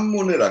নাম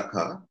মনে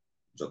রাখা,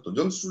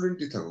 যতজন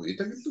স্টুডেন্টই থাকুক,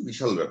 এটা কিন্তু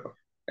বিশাল ব্যাপার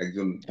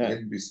একজন হ্যাঁ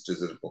হেড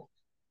মিস্ট্রেসের পক্ষে।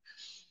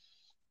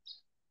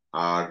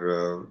 আর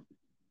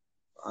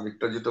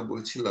আরেকটা যেটা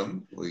বলছিলাম,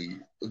 ওই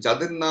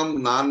যাদের নাম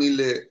না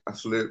নিলে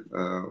আসলে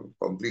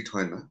কমপ্লিট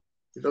হয় না,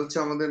 সেটা হচ্ছে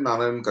আমাদের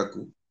নারায়ণ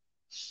কাকু,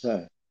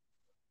 হ্যাঁ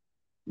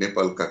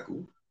নেপাল কাকু।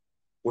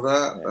 ওরা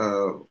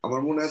হ্যাঁ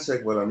আমার মনে আছে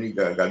একবার আমি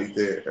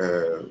গাড়িতে,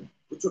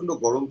 প্রচন্ড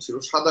গরম ছিল,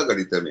 সাদা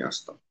গাড়িতে আমি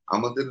আসতাম,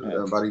 আমাদের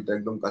হ্যাঁ বাড়িটা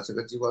একদম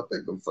কাছাকাছি হওয়াতে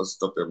একদম ফার্স্ট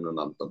স্টপে আমরা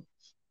নামতাম।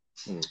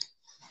 হুম,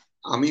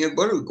 আমি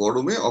একবার ওই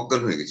গরমে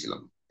অজ্ঞান হয়ে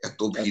গেছিলাম, এত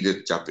আচ্ছা ভিড়ের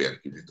চাপে আর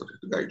কি। ভেতরে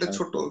গাড়িটা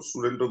ছোট, আচ্ছা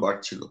স্টুডেন্টও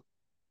বাড়ছিল।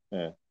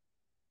 হ্যাঁ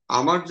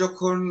আমার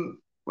যখন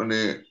মানে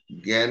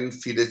জ্ঞান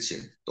ফিরেছে,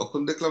 তখন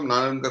দেখলাম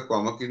নারায়ণ কাকু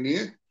আমাকে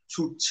নিয়ে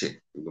ছুটছে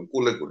একদম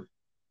কোলে করে।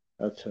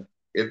 আচ্ছা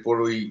এরপর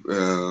ওই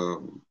আহ,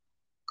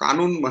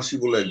 কানন মাসি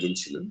বলে একজন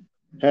ছিলেন,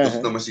 হ্যাঁ হ্যাঁ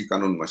জ্যোৎস্না মাসি,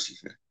 কানন মাসি,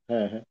 হ্যাঁ।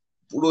 হ্যাঁ হ্যাঁ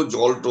পুরো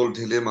জল টল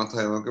ঢেলে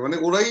মাথায় আমাকে, মানে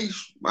ওরাই,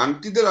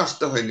 আন্টিদের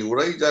আসতে হয়নি,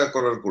 ওরাই যা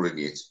করার করে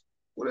নিয়েছে।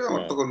 করে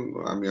আমার হ্যাঁ তখন,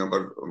 আমি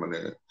আবার মানে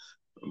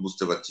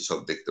বুঝতে পারছি, সব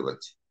দেখতে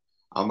পাচ্ছি,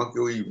 আমাকে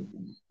ওই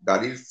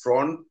গাড়ির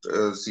ফ্রন্ট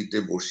সিটে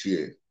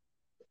বসিয়ে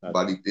আচ্ছা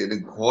বাড়িতে এনে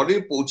ঘরে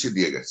পৌঁছে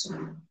দিয়ে গেছে।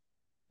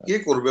 কে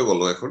আচ্ছা। করবে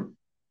বলো এখন?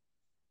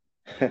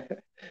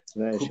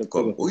 না খুব সত্যি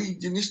কম। কথা। ওই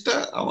জিনিসটা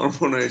আমার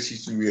মনে হয়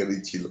শিশু বিহারই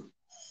ছিল,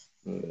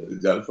 হুম,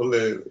 যার ফলে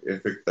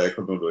এফেক্টটা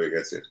এখনো রয়ে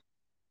গেছে।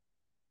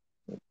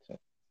 আচ্ছা।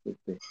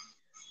 বুঝতে।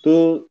 তো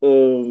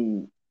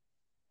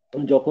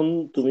যখন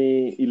তুমি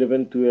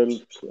 11-12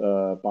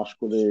 পাশ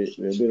করে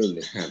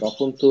বেরোলে, হ্যাঁ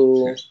তখন তো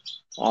হ্যাঁ।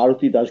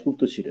 আরতি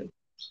দাশগুপ্ত ছিলেন।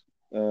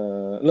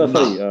 না, না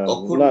সরি,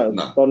 তখন না,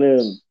 না, তখন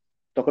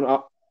তখন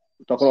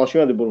তখন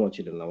অসীমা দেববর্মা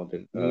ছিলেন আমাদের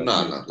না না,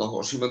 ডিরেক্টর। তখন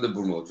অসীমাদেব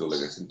বর্মা চলে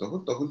গেছেন, তখন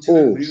তখন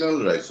ছিলেন ও, মৃণাল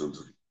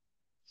রায়চৌধুরী।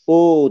 ও,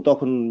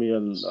 তখন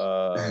মিরাল,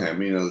 হ্যাঁ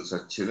মৃণাল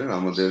স্যার ছিলেন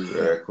আমাদের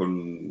হ্যাঁ, এখন।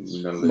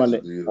 মৃণাল মানে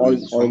রায়চৌধুরীর ওই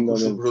শঙ্কর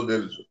অরিন্দমের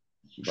শুভ্রদের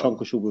বাবা। শঙ্খ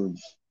শুভর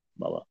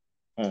বাবা।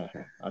 হ্যাঁ,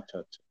 হ্যাঁ, আচ্ছা,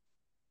 আচ্ছা।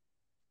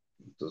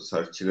 তো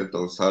স্যার ছিলেন, তো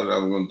স্যার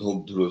একদম ধোপ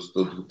ধুরস্ত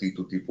ধুতি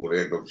টুতি পরে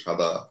একদম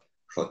সাদা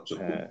স্বচ্ছ,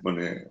 খুব হ্যাঁ,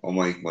 মানে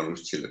অমায়িক মানুষ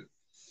ছিলেন।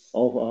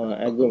 ও, তখন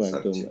একদম, স্যার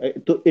একদম। ছিলেন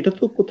তো এটা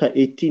তো কোথায়,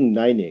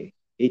 89-এ?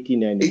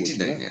 89-এ 89 বলছো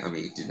না? নাইনে, আমি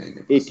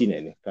 89 পাস এইটি আউট।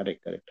 নাইনে,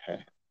 কারেক্ট, কারেক্ট,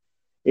 হ্যাঁ।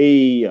 এই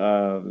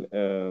আহ,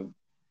 আহ,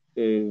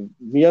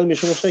 মিয়াল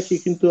মেসমশাইকে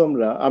কিন্তু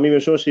আমি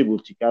মেসমশাই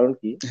বলছি, কারণ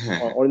কি, হ্যাঁ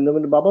হ্যাঁ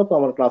অরিন্দমের বাবা তো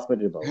আমার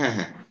ক্লাসমেটের বাবা। হ্যাঁ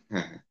হ্যাঁ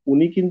হ্যাঁ হ্যাঁ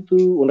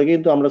ওনাকে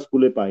কিন্তু আমরা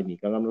স্কুলে পাইনি,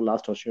 কারণ আমরা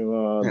লাস্ট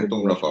অসীমা হ্যাঁ,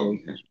 তোমরা দেববর্মার সময় পাওনি,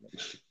 হ্যাঁ। গিয়েছিলাম।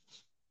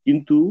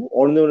 কিন্তু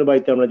অরিন্দমের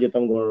বাড়িতে আমরা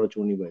যেতাম,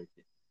 গড়ারচুনি বাড়িতে।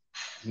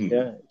 হুম।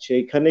 হ্যাঁ,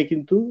 সেইখানে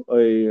কিন্তু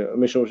ওই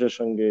মেসমশাইয়ের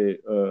সঙ্গে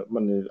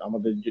মানে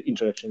আমাদের যে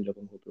ইন্টারাকশন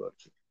যখন হতো আর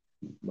কি,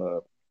 বা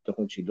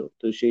তখন ছিল,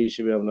 তো সেই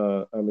হিসেবে আমরা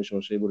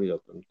মেসমশাই বলে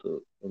যেতাম। তো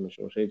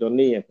মেসমশাই তো আর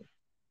নেই এখন।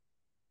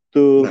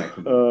 তো না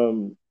এখন নেই। আম,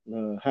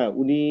 হ্যাঁ,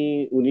 উনি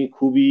উনি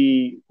খুবই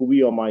খুবই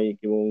অমায়িক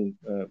এবং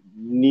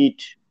নিট,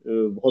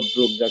 ভদ্র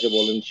যাকে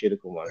বলেন,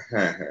 সেরকম আর কি।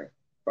 হ্যাঁ হ্যাঁ,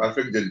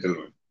 perfect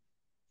gentleman.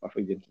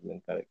 Perfect gentleman,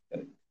 correct,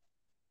 correct.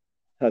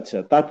 আচ্ছা,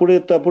 তারপরে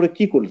তারপরে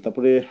কি করলে,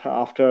 তারপরে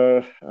আফটার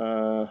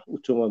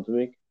উচ্চ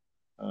মাধ্যমিক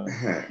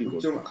হ্যাঁ কি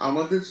উচ্চ, করলে?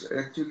 আমাদের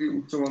অ্যাকচুয়ালি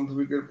উচ্চ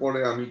মাধ্যমিকের পরে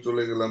আমি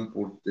চলে গেলাম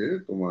পড়তে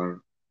তোমার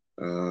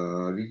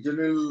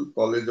রিজিওনাল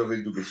কলেজ অফ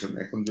এডুকেশন,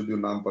 এখন যদিও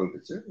নাম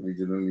পাল্টেছে,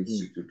 regional hmm,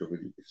 institute of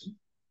education.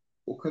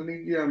 ওখানে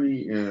গিয়ে আমি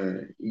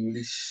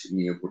ইংলিশ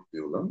নিয়ে ভর্তি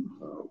হলাম।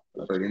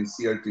 ওটা আচ্ছা,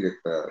 এনসিআরটির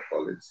একটা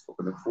কলেজ,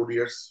 ওখানে 4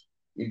 ইয়ার্স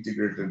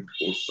ইন্টিগ্রেটেড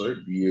কোর্স হয়,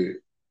 বিএ।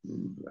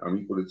 আমি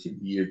করেছি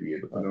বিএ,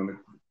 ওখানে অনেক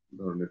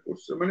ধরনের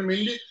কোর্স, মানে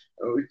মেইনলি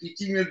ওই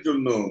টিচিং এর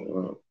জন্য।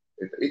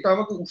 এটা এটা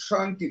আমাকে উষা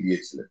আন্টি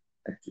দিয়েছিলেন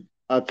অ্যাকচুয়ালি।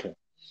 আচ্ছা,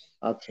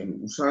 আচ্ছা,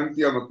 উষা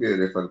আন্টি আমাকে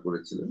রেফার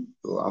করেছিলেন।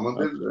 তো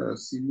আমাদের আচ্ছা,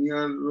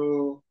 সিনিয়রও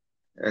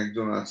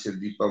একজন আছে,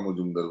 দীপা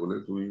মজুমদার বলে,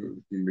 তুমি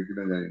চিনবে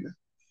কিনা জানি না।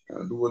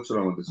 2 বছর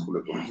আমাদের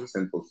স্কুলে পড়েছে,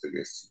 সেন্ট পলস থেকে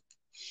এসেছে।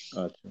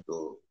 আচ্ছা, তো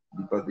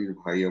দীপাদির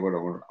ভাই আবার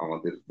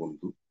আমাদের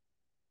বন্ধু।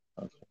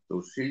 আচ্ছা, তো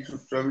সেই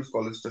সূত্রে আমি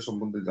কলেজটা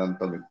সম্বন্ধে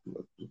জানতাম একটু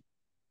একটু।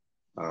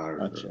 আর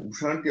আচ্ছা,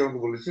 উষা আন্টি আমাকে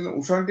বলেছিলেন,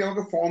 উষা আন্টি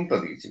আমাকে ফর্মটা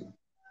দিয়েছিলেন,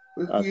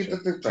 বলে, তুই আচ্ছা,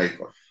 এটাতে ট্রাই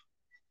কর।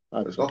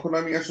 আচ্ছা, তখন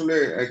আমি আসলে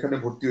এখানে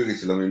ভর্তি হয়ে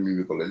গেছিলাম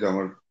এমবিবি কলেজে।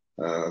 আমার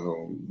আহ,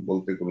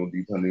 বলতে কোনো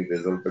দ্বিধা নেই,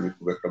 রেজাল্ট আমি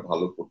খুব একটা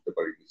ভালো করতে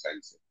পারিনি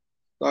সায়েন্সে।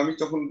 তো আমি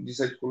তখন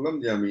ডিসাইড করলাম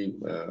যে আমি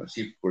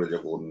শিফট করে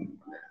যাবো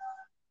মানে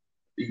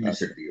ইংলিশের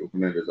আচ্ছা, দিকে।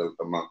 ওখানে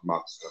রেজাল্টটা,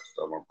 মার্কস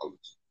আমার ভালো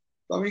ছিল।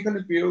 তো আমি এখানে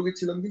পেয়েও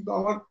গেছিলাম, কিন্তু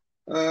আমার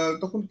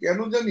তখন কেন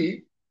জানি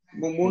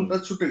হুম, মনটা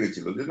ছুটে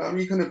গেছিল যে না, আমি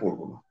এখানে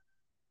পড়বো না।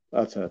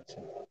 আচ্ছা, আচ্ছা,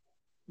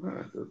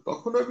 হ্যাঁ, তো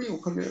তখন আমি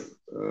ওখানে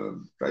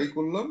ট্রাই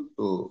করলাম,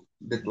 তো হুম,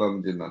 দেখলাম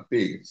যে না,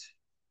 পেয়ে গেছি।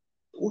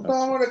 ওটা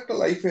আচ্ছা, আমার একটা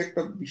লাইফে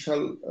একটা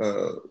বিশাল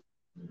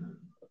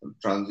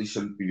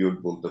ট্রানজিশন পিরিয়ড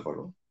বলতে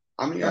পারো।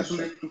 আমি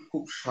আসলে আচ্ছা, একটু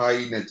খুব শাই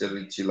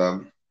নেচারের ছিলাম,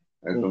 হুম,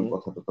 একদম হুম,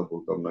 কথা টথা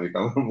বলতাম না, এটা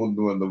আমার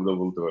বন্ধু বান্ধবরা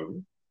বলতে পারবে।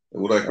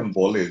 ওরা এখন আচ্ছা।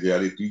 বলে যে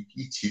আরে তুই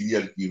কি ছিলি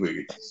আর কি হয়ে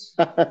গেছিস।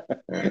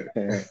 হ্যাঁ।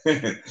 হ্যাঁ,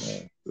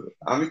 হ্যাঁ, তো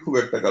আমি খুব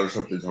একটা কারোর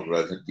সাথে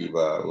ঝগড়াঝাটি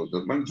বা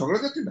ওদের মানে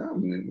ঝগড়াঝাটি না,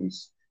 মানে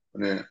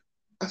মানে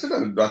আচ্ছা না,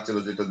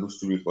 বাচ্চারা যেটা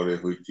দুষ্টুমি করে,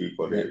 হইচই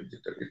করে, হ্যাঁ,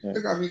 যেটা এটা হ্যাঁ,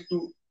 থেকে আমি একটু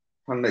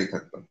ঠান্ডাই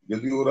থাকতাম,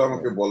 যদিও ওরা হ্যাঁ,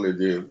 আমাকে বলে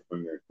যে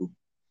মানে খুব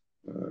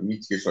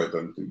মিচকে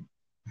শয়তান তুই।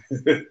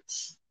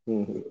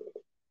 হুম, হুম,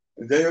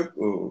 যাই হোক,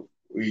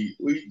 ওই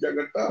ওই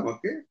জায়গাটা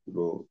আমাকে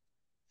পুরো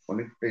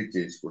অনেকটাই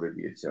চেঞ্জ করে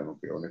দিয়েছে,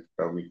 আমাকে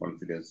অনেকটা আমি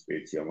কনফিডেন্স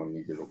পেয়েছি আমার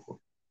নিজের ওপর।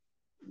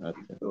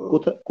 আচ্ছা। তো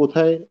কোথায়,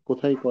 কোথায়,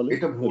 কোথায় কলেজ এটা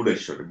এটা?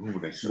 ভুবনেশ্বরে,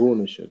 ভুবনেশ্বরে।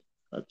 ভুবনেশ্বর।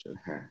 আচ্ছা, আচ্ছা,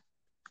 হ্যাঁ।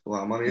 তো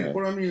আমার হ্যাঁ,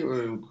 এরপর আমি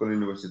উৎকল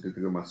ইউনিভার্সিটি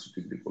থেকে মাস্টার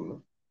ডিগ্রি করলাম,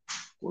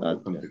 করে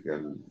ওখান আচ্ছা, থেকে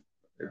আমি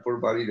এরপর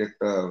বাড়ির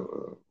একটা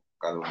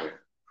কারণে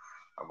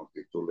আমাকে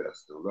চলে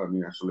আসতে হলো। আমি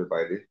আসলে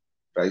বাইরে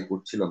ট্রাই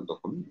করছিলাম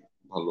তখন,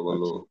 ভালো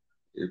ভালো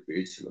আচ্ছা,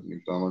 পেয়েছিলাম,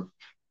 কিন্তু আমার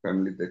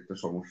ফ্যামিলিতে একটা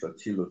সমস্যা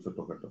ছিল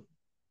ছোটখাটো।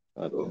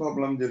 তো আচ্ছা,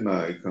 ভাবলাম যে না,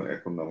 এখন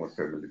এখন আমার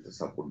ফ্যামিলিতে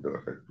সাপোর্ট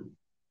দেওয়াটা একটু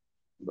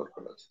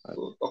দরকার আছে।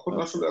 তো আচ্ছা, তখন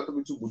আচ্ছা, আসলে এত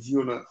কিছু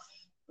বুঝিও না।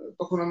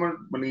 তখন আমার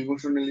মানে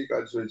ইমোশনালি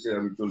কাজ হয়েছে,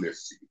 আমি চলে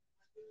এসেছি।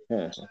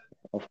 হ্যাঁ, হ্যাঁ,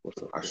 অফকোর্স,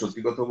 আর অফকোর্স।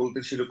 সত্যি কথা বলতে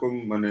সেরকম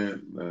মানে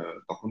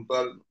তখন তো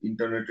আর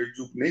ইন্টারনেটের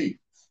যুগ নেই।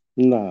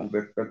 না, খুব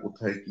একটা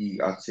কোথায় কি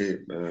আছে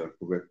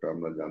খুব একটা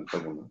আমরা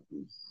জানতামও না।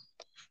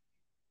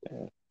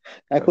 হ্যাঁ।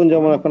 এখন তারপর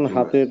যেমন আমি এখন চলে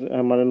হাতের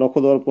আসছি। মানে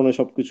নখদর্পণে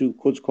সবকিছু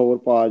খোঁজ খবর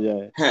পাওয়া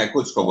যায়। হ্যাঁ,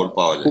 খোঁজ খবর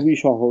পাওয়া যায়। খুবই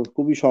সহজ,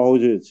 খুবই সহজ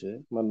হয়েছে,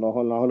 মানে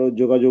না হলেও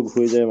যোগাযোগ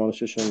হয়ে যায়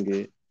মানুষের সঙ্গে,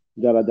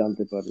 যারা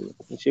জানতে পারে।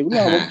 সেগুলো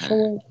হ্যাঁ আমাদের হ্যাঁ,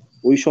 সময়,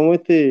 ওই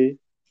সময়তে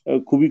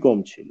খুবই কম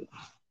ছিল।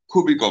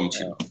 খুবই কম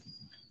ছিল। আহ,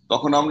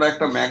 তখন আমরা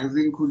একটা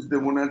ম্যাগাজিন খুঁজতে,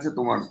 মনে আছে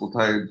তোমার,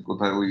 কোথায়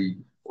কোথায় ওই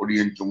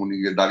ওরিয়েন্ট চমুনি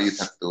গিয়ে দাঁড়িয়ে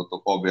থাকতে হতো,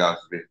 কবে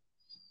আসবে,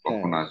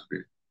 কখন হ্যাঁ, আসবে।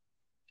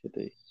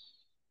 সেটাই।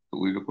 তো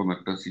ওইরকম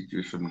একটা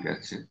সিচুয়েশন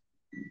গেছে।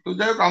 তো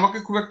যাই হোক, আমাকে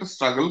খুব একটা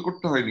স্ট্রাগল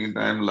করতে হয়নি,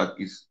 আই এম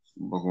লাকি,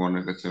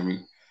 ভগবানের কাছে আমি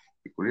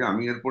করি।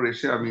 আমি এরপর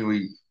এসে আমি ওই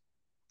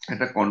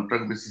একটা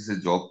কন্ট্রাক্ট বেসিসে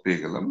জব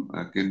পেয়ে গেলাম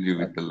কেন্দ্রীয়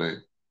বিদ্যালয়ে।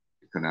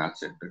 এখানে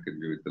আছে একটা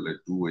কেন্দ্রীয় বিদ্যালয়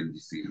 2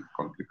 NGC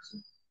কমপ্লেক্সে,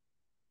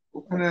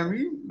 ওখানে আমি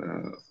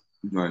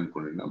জয়েন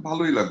করি। না,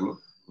 ভালোই লাগলো,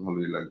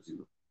 ভালোই লাগছিল।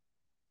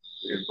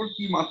 এরপর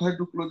কি মাথায়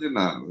ঢুকলো যে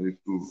না,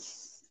 একটু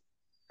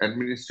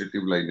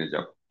অ্যাডমিনিস্ট্রেটিভ লাইনে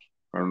যাব,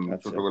 কারণ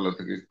আচ্ছা ছোটবেলা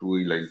থেকে একটু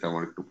ওই লাইনটা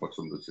আমার একটু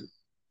পছন্দ ছিল।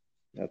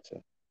 আচ্ছা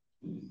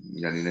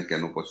জানি না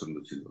কেন পছন্দ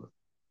ছিল।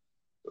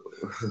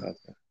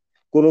 আচ্ছা।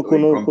 কোনো ওই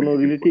কোনো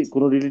কম্পিটিটিভ করছি।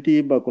 কোনো রিলেটিভ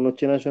বা কোনো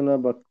চেনাশোনা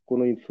বা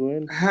কোনো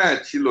ইনফ্লুয়েন্স হ্যাঁ,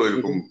 ছিল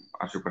এরকম, এরকম?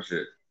 আশেপাশে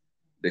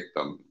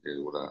দেখতাম যে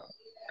ওরা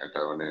একটা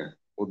মানে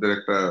ওদের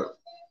একটা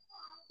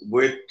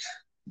ওয়েট,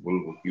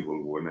 বলবো কি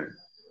বলবো, মানে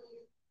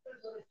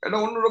এটা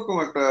অন্যরকম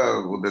একটা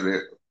ওদের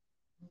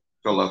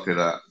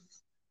চলাফেরা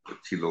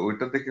ছিল।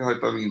 ওইটা থেকে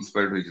হয়তো আমি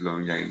ইন্সপায়ার্ড হয়েছিলাম,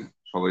 আমি জানি না,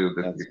 সবাই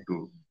ওদেরকে আচ্ছা একটু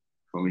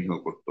সমীহ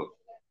করতো,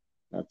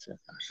 আচ্ছা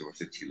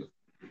আশেপাশে ছিল।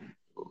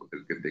 তো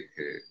ওদেরকে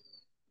দেখে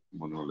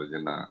মনে হলো যে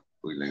না,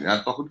 ওই লাইনে। আর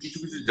তখন কিছু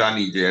কিছু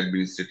জানি যে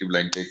অ্যাডমিনিস্ট্রেটিভ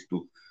লাইনটা একটু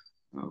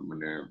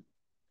মানে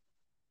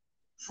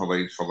সবাই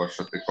সবার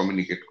সাথে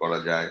কমিউনিকেট করা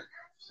যায়,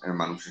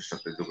 মানুষের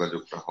সাথে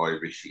যোগাযোগটা হয়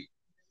বেশি।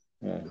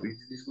 হ্যাঁ এই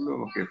জিনিসগুলো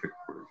আমাকে এফেক্ট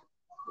করেছে।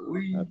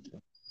 ওই আচ্ছা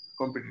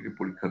কম্পিটিটিভ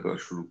পরীক্ষা দেওয়া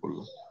শুরু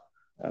করলাম,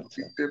 আচ্ছা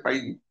তিনটে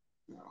পাইনি,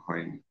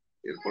 হয়নি।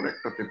 এরপর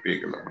একটাতে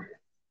পেয়ে গেলাম।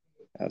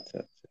 আচ্ছা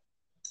আচ্ছা।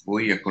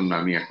 ওই এখন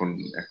আমি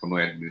এখনো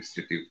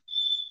অ্যাডমিনিস্ট্রেটিভ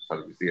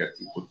সার্ভিসে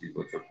আছি, 25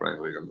 বছর প্রায়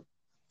হয়ে গেল।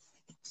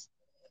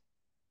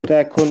 এটা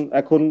এখন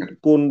এখন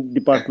কোন এখন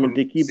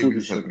ডিপার্টমেন্টে কি সিভিল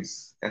পজিশনে? সার্ভিস,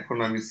 এখন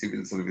আমি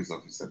civil service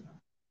officer,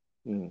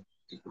 hmm.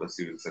 Tripura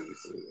civil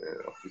service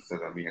officer.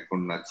 আমি এখন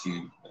আছি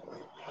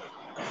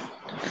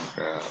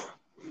একটা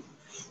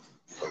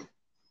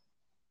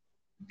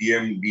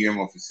ডিএম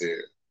অফিসে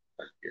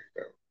আর কি।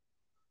 একটা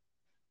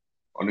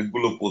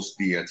অনেকগুলো পোস্ট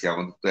দিয়ে আছে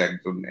আমাদের, তো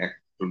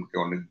একজনকে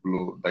অনেকগুলো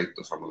দায়িত্ব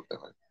সামলাতে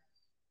হয়।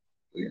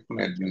 তো এখন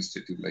আচ্ছা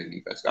অ্যাডমিনিস্ট্রেটিভ লাইনে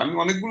কাজ করি। আমি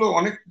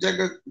অনেক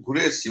জায়গায়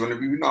ঘুরে এসেছি, মানে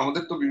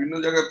আমাদের তো বিভিন্ন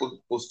জায়গায়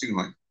পোস্টিং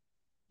হয়,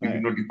 হ্যাঁ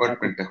বিভিন্ন এখন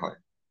ডিপার্টমেন্টে হয়।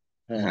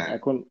 হ্যাঁ হ্যাঁ,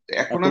 এখন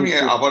এখন এখন আমি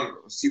আবার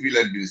সিভিল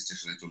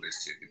অ্যাডমিনিস্ট্রেশনে চলে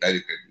এসেছি,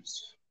 ডাইরেক্ট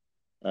অ্যাডমিনিস্ট্রেশন।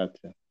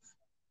 আচ্ছা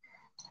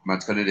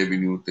মাঝখানে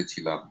রেভিনিউতে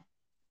ছিলাম,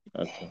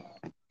 আচ্ছা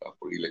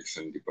তারপর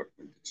ইলেকশন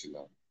ডিপার্টমেন্টে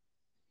ছিলাম।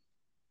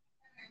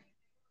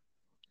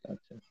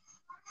 আচ্ছা।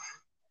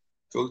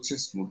 চলছে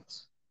smooth.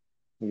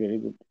 Very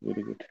good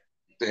very good.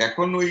 তো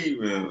এখন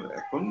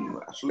এখন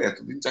আসলে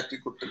এতদিন চাকরি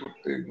করতে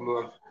করতে এগুলো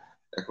আর,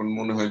 এখন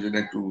মনে হয় যে না,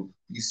 একটু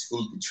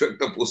পিসফুল কিছু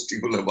একটা পোস্টিং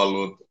হলে ভালো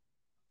হতো।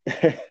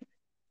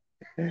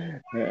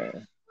 হ্যাঁ।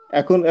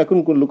 এখন এখন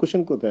কোন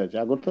লোকেশন কোথায় আছে,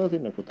 আগরতলাতে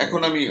না কোথায়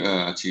এখন আছে? আমি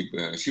আছি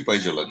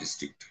সিপাহীজলা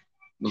ডিস্ট্রিক্ট,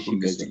 নতুন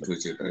ডিস্ট্রিক্ট সিপাহীজলা।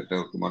 হয়েছে এটা। এটা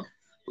তোমার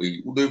ওই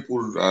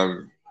উদয়পুর আর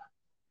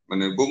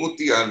মানে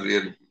গোমতী আর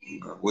এর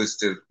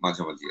ওয়েস্টের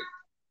মাঝামাঝি আর কি।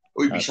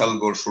 ওই আচ্ছা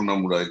বিশালগড়,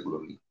 সোনামুড়া এগুলো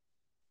নিয়ে।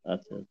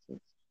 আচ্ছা আচ্ছা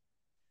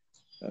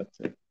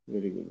আচ্ছা।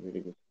 Very good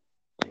very good.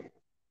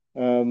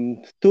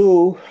 তো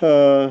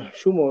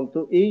সুমন, তো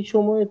এই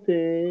সময়তে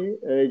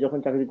যখন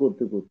চাকরি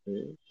করতে করতে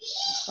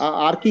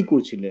আর কি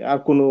করছিলে? আর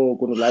কোনো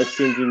কোনো লাইফ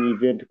চেঞ্জিং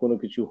ইভেন্ট কোনো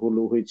কিছু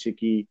হয়েছে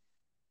কি?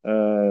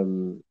 আম,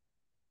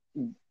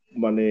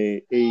 মানে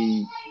এই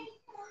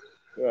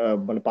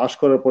মানে পাশ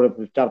করার পরে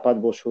 4-5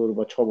 বছর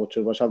বা 6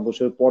 বছর বা 7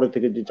 বছর পরে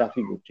থেকে যে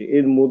চাকরি করছে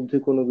এর মধ্যে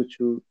কোনো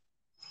কিছু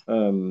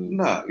আম,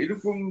 না,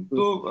 এরকম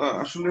তো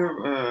আসলে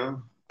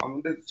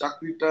আমাদের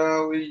চাকরিটা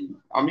ওই,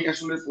 আমি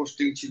আসলে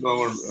পোস্টিং ছিল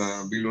আমার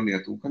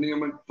বিলোনিয়াতে, ওখানেই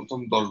আমার প্রথম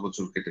 10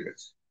 বছর কেটে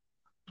গেছে।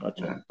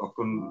 আচ্ছা।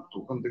 তখন তো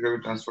ওখান থেকে আমি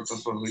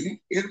ট্রান্সফার হইনি।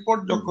 এরপর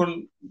হুম, যখন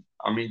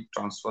আমি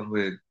ট্রান্সফার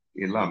হয়ে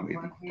এলাম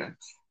এদিকটা,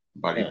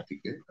 বাড়ির হ্যাঁ।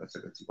 দিকে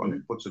কাছাকাছি, হুম,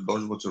 অনেক বছর,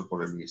 10 বছর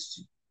পরে আমি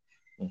এসেছি।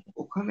 হুম,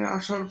 ওখানে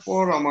আসার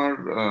পর আমার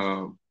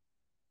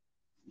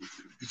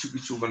কিছু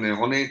কিছু মানে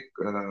অনেক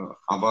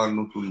আবার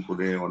নতুন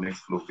করে অনেক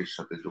লোকের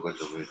সাথে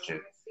যোগাযোগ হয়েছে।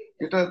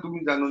 এটা তুমি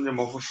জানো যে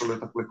মফস্বলে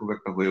থাকলে খুব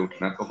একটা হয়ে ওঠে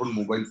না, তখন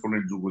মোবাইল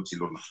ফোনের যুগও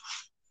ছিল না।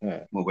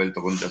 হ্যাঁ মোবাইল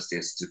তখন জাস্ট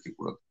এসছে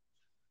ত্রিপুরাতে,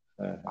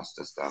 হ্যাঁ হ্যাঁ। আস্তে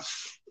আস্তে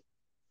আসছে।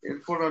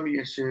 এরপর আমি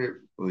এসে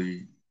ওই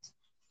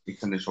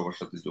এখানে সবার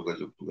সাথে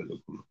যোগাযোগ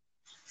হলো।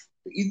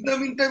 ইন দ্য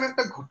আচ্ছা মিন টাইম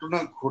একটা ঘটনা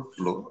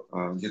ঘটলো,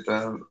 যেটা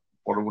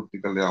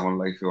পরবর্তীকালে আমার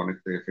লাইফে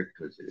অনেকটা এফেক্ট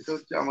হয়েছে। এটা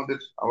হচ্ছে আমাদের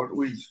আবার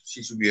ওই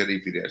শিশু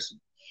বিহারেই ফিরে আসি।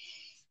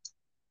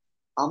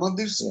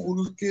 আমাদের হুম,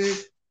 স্কুলকে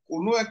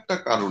কোনো একটা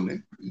কারণে,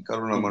 এই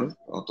কারণ হুম, আমার হুম।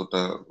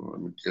 অতটা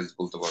আমি ডিটেলস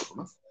বলতে পারবো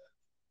না,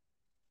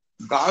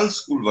 গার্লস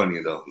স্কুল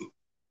বানিয়ে দেওয়া হলো।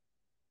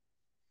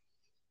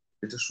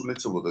 এটা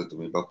শুনেছো বোধহয়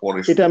তুমি, বা পরে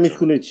এটা আমি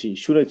শুনেছো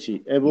হয়তো। শুনেছি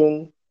হুম, এবং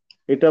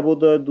এটা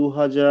বোধহয়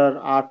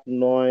 2008,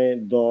 2009,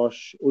 2010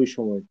 ওই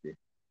সময়তে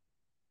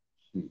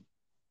হুম।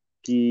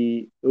 কি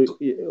তো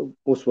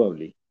মোস্ট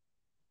প্রবাবলি।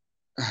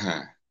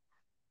 হ্যাঁ,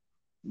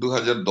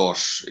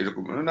 2010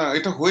 এরকম, না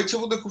এটা হয়েছে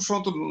বোধহয় খুব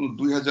সম্ভবত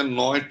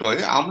 2009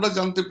 টয়ে। আমরা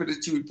জানতে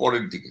পেরেছি ওই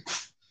পরের দিকে,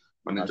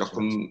 মানে আচ্ছা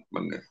যখন আচ্ছা।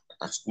 মানে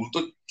স্কুল তো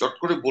চট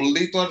করে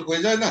বললেই তো আর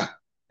হয়ে যায় না।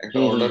 একটা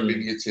হুম হুম অর্ডার হুম।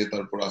 বেরিয়েছে,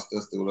 তারপর আস্তে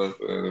আস্তে ওরা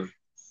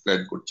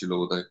প্ল্যান করছিল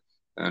বোধহয়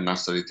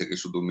নার্সারি থেকে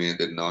শুধু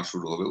মেয়েদের নেওয়া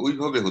শুরু হবে,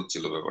 ওইভাবে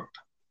হচ্ছিল ব্যাপারটা।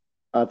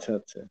 আচ্ছা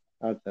আচ্ছা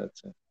আচ্ছা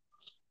আচ্ছা।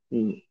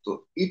 হুম তো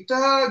এটা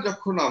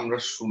যখন আমরা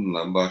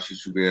শুনলাম বা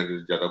শিশুবিহার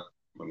যারা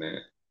মানে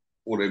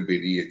পড়ে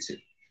বেরিয়েছে,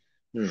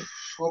 হুম।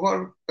 সবার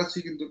কাছে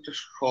কিন্তু একটা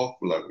শখ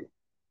লাগলো।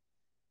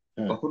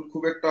 হ্যাঁ। তখন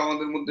খুব একটা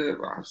আমাদের মধ্যে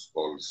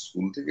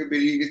স্কুল থেকে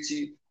বেরিয়ে গেছি,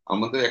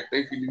 আমাদের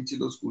একটাই ফিলিং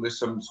ছিল স্কুলের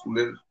সামনে,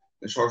 স্কুলের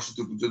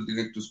সরস্বতী পুজোর দিন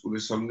একটু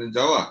স্কুলের সামনে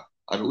যাওয়া,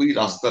 আর ওই হ্যাঁ।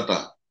 রাস্তাটা,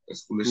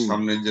 স্কুলের হুম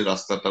সামনের যে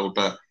রাস্তাটা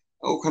ওটা,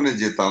 ওখানে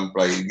যেতাম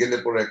প্রায়, গেলে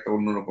পরে একটা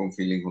অন্যরকম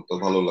ফিলিং হতো,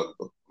 ভালো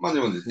লাগতো, মাঝে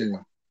মাঝে হুম।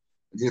 যেতাম,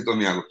 যেহেতু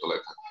আমি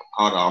আগরতলায় থাকতাম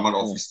আর আমার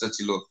হ্যাঁ। অফিসটা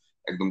ছিল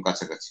একদম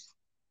কাছাকাছি,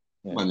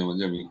 হ্যাঁ। মাঝে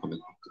মাঝে আমি ওখানে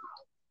ঘুরতে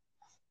যেতাম।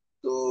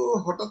 তো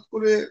হঠাৎ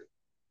করে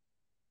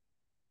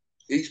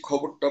এই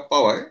খবরটা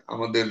পাওয়ায়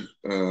আমাদের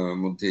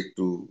মধ্যে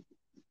একটু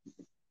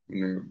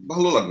মানে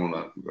ভালো লাগলো না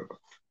আর কি ব্যাপার।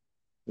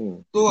 হুম।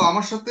 তো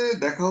আমার সাথে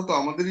দেখা হতো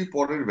আমাদেরই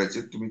পরের ব্যাচে,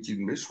 তুমি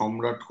চিনবে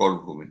সম্রাট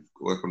করভৌমিক,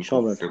 ও এখন খুব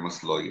সম্রাট। Famous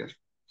lawyer.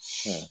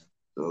 হ্যাঁ।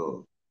 তো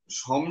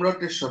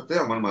সম্রাটের সাথে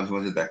আমার মাঝে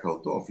মাঝে দেখা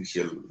হতো,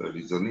 অফিসিয়াল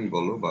রিজনই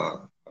বলো বা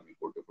আমি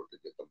কোর্টে কোর্টে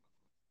যেতাম।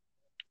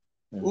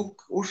 হ্যাঁ। ও,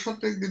 ওর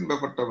সাথে একদিন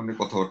ব্যাপারটা মানে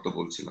কথাবার্তা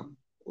বলছিলাম,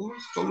 ও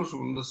চলো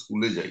সুমনদা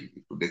স্কুলে যাই,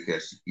 একটু দেখে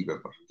আসি কি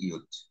ব্যাপার কি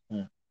হচ্ছে।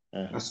 হ্যাঁ।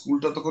 হ্যাঁ। আর হ্যাঁ।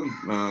 স্কুলটা তখন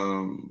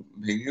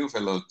ভেঙেও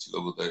ফেলা হচ্ছিল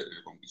বোধহয়,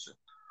 এরকম কিছু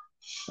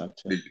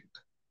আচ্ছা। বিল্ডিংটা।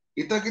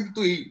 এটা কিন্তু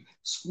এই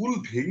স্কুল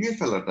ভেঙে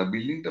ফেলাটা,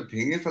 বিল্ডিংটা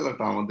ভেঙে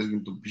ফেলাটা আমাদের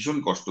কিন্তু ভীষণ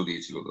কষ্ট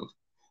দিয়েছিল দাদা।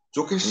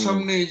 চোখের হুম।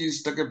 সামনে এই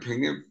জিনিসটাকে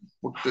ভেঙে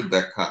পড়তে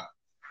দেখা,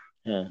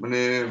 হ্যাঁ। মানে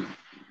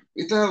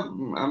এটা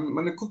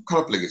মানে খুব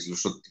খারাপ লেগেছিল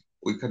সত্যি।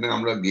 ওইখানে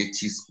আমরা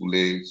গেছি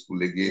স্কুলে,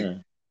 স্কুলে গিয়ে হ্যাঁ।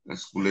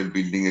 স্কুলের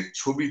বিল্ডিং এর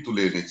ছবি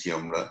তুলে এনেছি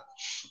আমরা,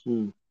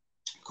 হুম।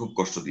 খুব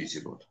কষ্ট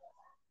দিয়েছিল ওটা।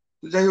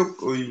 তো যাই হোক,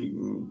 ওই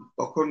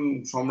তখন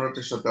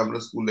সম্রাটের সাথে আমরা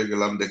স্কুলে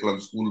গেলাম, দেখলাম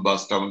স্কুল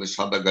বাসটা আমাদের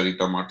সাদা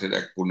গাড়িটা মাঠের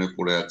এক কোণে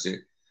পড়ে আছে।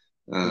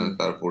 হুম।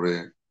 তারপরে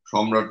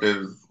সম্রাটের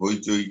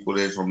হইচই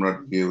করে সম্রাট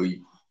গিয়ে ওই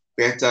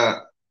পেঁচা,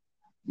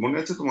 মনে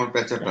আছে তোমার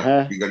পেঁচাটা,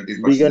 হ্যাঁ। বিগানটির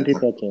পাশে যে বিজ্ঞান ঠিক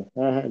থাকতো? আছে,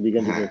 হ্যাঁ হ্যাঁ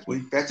বিজ্ঞান ঠিক হ্যাঁ, আছে। ওই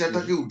হুম।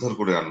 পেঁচাটাকে উদ্ধার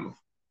করে আনলো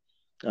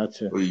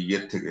আচ্ছা। ওই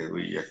ইয়ের থেকে,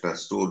 ওই একটা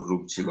স্টোর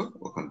রুম ছিল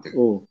ওখান থেকে।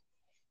 ও।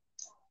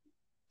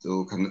 তো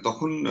ওখানে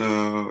তখন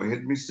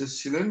হেডমিস্ট্রেস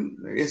ছিলেন,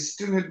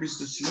 অ্যাসিস্ট্যান্ট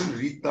হেডমিস্ট্রেস ছিলেন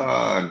রীতা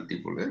আন্টি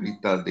বলে,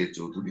 রীতা দে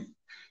চৌধুরী।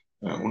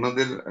 হ্যাঁ।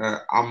 ওনাদের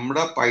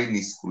আমরা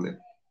পাইনি স্কুলে,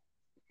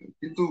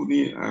 কিন্তু উনি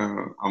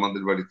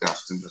আমাদের বাড়িতে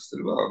আসতেন টাসতেন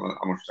বা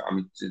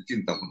আমি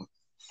চিন্তাম না।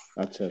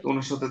 আচ্ছা তো আচ্ছা।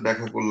 ওনার সাথে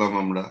দেখা করলাম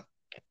আমরা,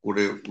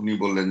 করে উনি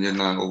বললেন যে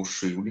না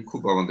অবশ্যই, উনি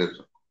খুব আমাদের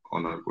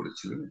অনার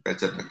করেছিলেন,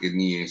 পেঁচাটাকে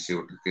নিয়ে এসে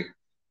ওটাকে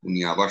উনি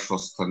আবার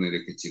সস্থানে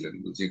রেখেছিলেন,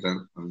 বলছে এটা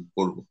আমি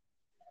করবো,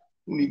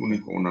 উনি আচ্ছা। উনি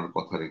ওনার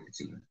কথা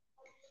রেখেছিলেন।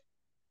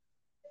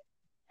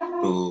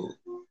 তো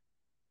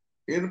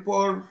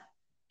এরপর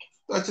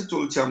আচ্ছা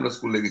চলছে, আমরা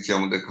স্কুলে গেছি,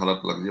 আমাদের খারাপ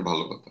লাগছে,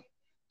 ভালো কথা।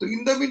 তো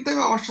ইন দা মিন টাইম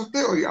আমার সাথে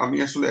ওই, আমি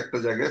আসলে একটা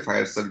জায়গায়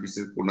ফায়ার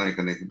সার্ভিসের কোনা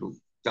এখানে একটু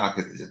চা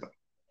খেতে যেতাম।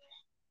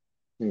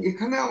 হুম।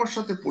 এখানে আমার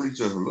সাথে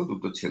পরিচয় হলো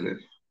দুটো ছেলের,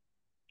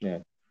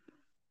 হ্যাঁ।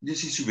 যে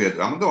শিশু বিহার,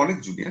 আমাদের অনেক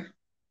জুনিয়র,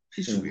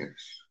 শিশু হুম। বিহার,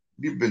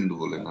 দিব্যেন্দু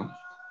বলে নাম।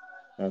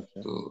 আচ্ছা।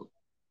 তো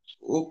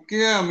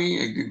ওকে আমি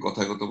একদিন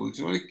কথায় কথা বলছি,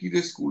 মানে কি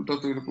রে স্কুলটা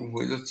তো এরকম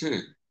হয়ে যাচ্ছে,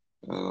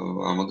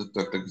 আমাদের তো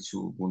একটা কিছু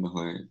মনে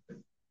হয়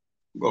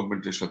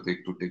গভর্নমেন্টের সাথে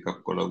একটু টেক আপ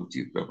করা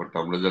উচিত ব্যাপারটা,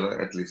 আমরা যারা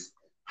অ্যাটলিস্ট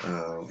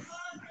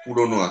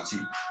পুরনো আছি,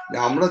 যে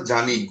আমরা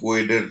জানি হুম।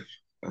 কোয়েডের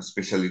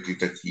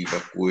স্পেশালিটিটা কি বা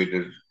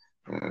কোয়েডের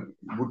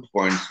গুড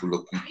পয়েন্টস গুলো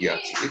কি কি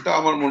আছে, এটা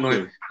আমার মনে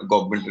হয় ঠিক।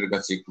 গভর্নমেন্টের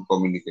কাছে একটু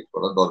কমিউনিকেট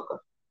করা দরকার।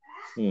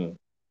 হুম।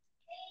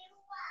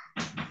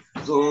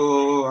 তো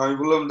আমি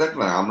বললাম দেখ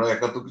না, আমরা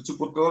একা তো কিছু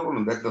করতে পারবো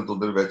না, দেখ না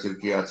তোদের ব্যাচের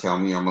কি আছে,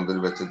 আমি আমাদের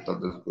ব্যাচের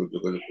তাদের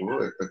যোগাযোগ করবো,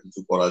 একটা কিছু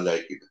করা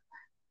যায় কিনা।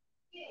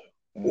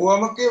 ও হ্যাঁ।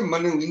 আমাকে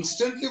মানে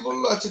ইনস্ট্যান্টলি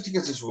বললো আচ্ছা ঠিক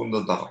আছে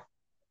সুগন্ধা দাঁড়াও,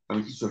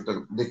 আমি কিছু একটা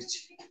দেখছি।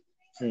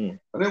 হুম।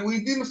 মানে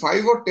উইদিন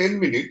 5 or 10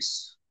 মিনিটস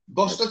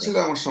 10টা আচ্ছা ছেলে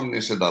আমার সামনে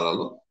এসে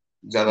দাঁড়ালো,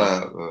 যারা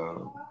আচ্ছা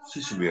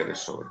শিশু বিহারের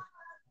সবাই,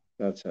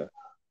 আচ্ছা।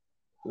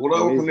 ওরা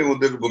ওখানে অ্যামেজিং।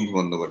 ওদের বন্ধু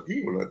বান্ধব আর কি,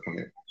 ওরা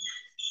এখানে।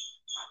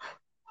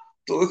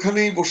 তো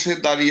ওখানেই বসে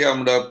দাঁড়িয়ে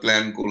আমরা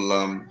প্ল্যান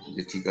করলাম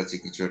যে ঠিক আছে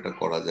কিছু একটা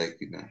করা যায়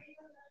কিনা।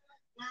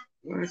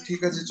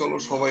 ঠিক আছে চলো,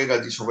 সবাই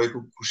রাজি, সবাই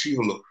খুব খুশি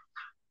হলো।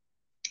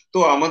 তো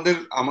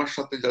আমার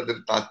সাথে যাদের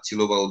টাচ ছিল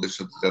বা ওদের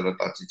সাথে যারা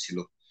টাচে ছিল,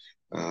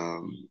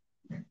 আহ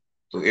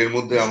তো এর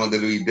মধ্যে আমাদের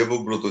ওই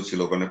দেবব্রত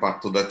ছিল, মানে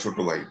পার্থদার ছোট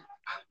ভাই,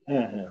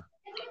 হ্যাঁ হ্যাঁ।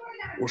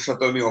 ওর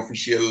সাথে আমি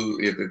অফিসিয়াল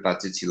ইয়েতে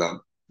টাচে ছিলাম।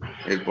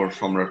 এরপর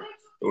সম্রাট,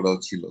 ওরাও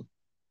ছিল।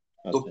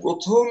 তো আচ্ছা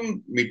প্রথম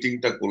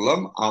মিটিংটা করলাম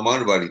আমার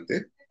বাড়িতে,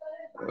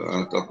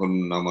 আচ্ছা তখন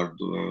আমার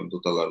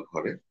দোতলার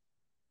ঘরে,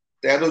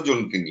 13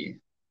 জনকে নিয়ে,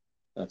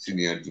 আচ্ছা।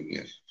 সিনিয়র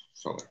জুনিয়র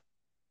সবাই।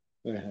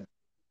 হ্যাঁ হ্যাঁ।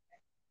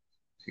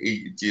 এই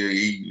যে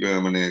এই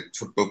মানে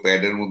ছোট্ট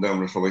প্যাডের মধ্যে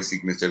আমরা সবাই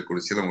সিগনেচার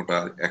করেছিলাম, ওটা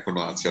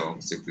এখনো আছে আমার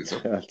কাছে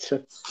প্রিজার্ভ। আচ্ছা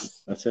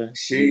আচ্ছা।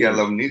 সেই ভেরি গুড।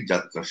 অ্যালামনির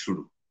যাত্রা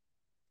শুরু।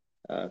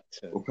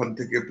 আচ্ছা। ওখান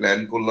থেকে প্ল্যান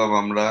করলাম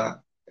আমরা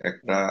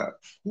একটা,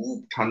 হুম। খুব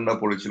ঠান্ডা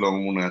পড়েছিল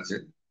আমার মনে আছে,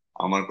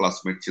 আমার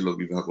ক্লাসমেট ছিল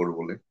বিভাকর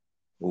বলে,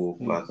 ও হুম।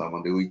 প্লাস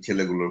আমাদের ওই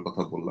ছেলেগুলোর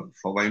কথা বললাম,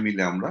 সবাই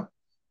মিলে আমরা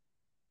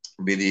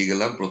বেরিয়ে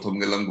গেলাম। প্রথম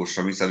গেলাম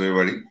গোস্বামী স্যারের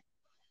বাড়ি,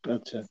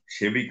 আচ্ছা।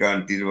 সেবিকা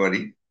আন্টির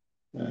বাড়ি,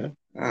 হ্যাঁ।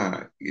 হ্যাঁ,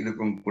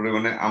 এরকম করে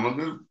মানে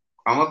আমাদের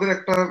আমাদের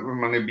একটা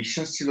মানে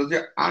বিশ্বাস ছিল যে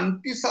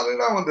আন্টি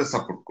স্যারেরা আমাদের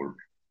সাপোর্ট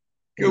করবে,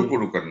 কেউ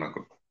করুক আর না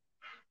করুক।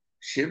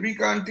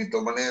 সেবিকা আন্টি তো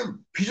মানে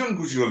ভীষণ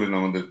খুশি হলেন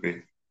আমাদের পেয়ে,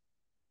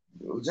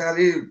 যে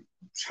আরে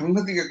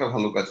সাংঘাতিক একটা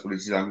ভালো কাজ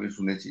করেছিস, আমি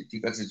শুনেছি,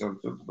 ঠিক আছে চল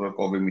চল, তোরা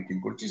কবে মিটিং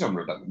করছিস,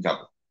 আমরা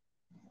যাবো।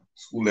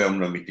 স্কুলে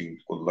আমরা মিটিং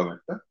করলাম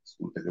একটা,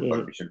 স্কুল থেকে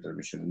পারমিশন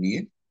টারমিশন নিয়ে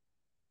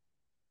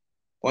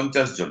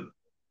 50 জন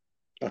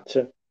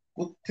আচ্ছা।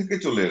 কোত্থেকে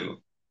চলে এলো,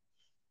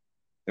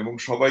 এবং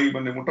সবাই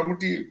মানে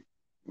মোটামুটি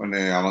মানে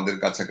আমাদের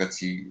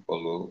কাছাকাছি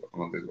বলো,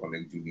 আমাদের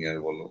অনেক জুনিয়র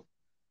বলো,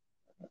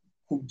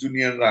 খুব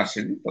জুনিয়ররা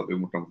আসেনি, তবে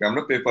মোটামুটি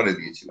আমরা পেপারে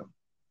দিয়েছিলাম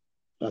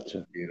আচ্ছা।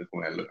 যে এরকম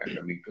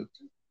একটা মিট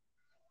হচ্ছে।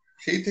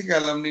 সেই থেকে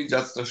অ্যালামনি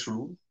যাত্রা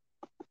শুরু,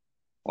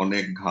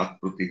 অনেক ঘাত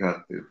প্রতিঘাত,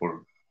 এরপর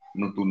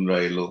নতুনরা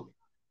এলো,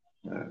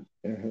 আহ,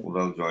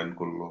 ওরাও জয়েন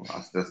করলো,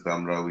 আস্তে আস্তে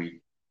আমরা ওই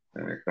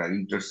একটা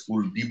ইন্টার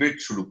স্কুল ডিবেট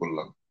শুরু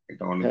করলাম।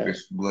 এটা অনেক হ্যাঁ। বেশ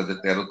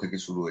 2013 থেকে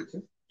শুরু হয়েছে,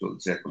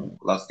 চলছে এখন,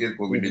 লাস্ট ইয়ার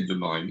কোভিড এর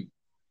জন্য হয়নি।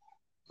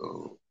 তো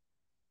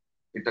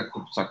এটা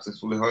খুব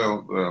সাকসেসফুলি হয়,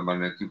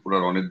 মানে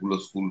ত্রিপুরার অনেকগুলো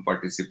স্কুল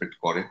পার্টিসিপেট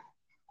করে।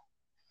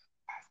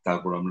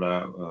 তারপর আমরা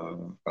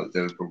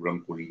কালচারাল প্রোগ্রাম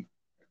করি,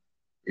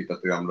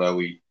 এটাতে আমরা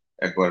ওই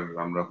একবার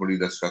আমরা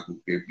হরিদাস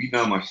কাকুকে,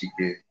 বিনা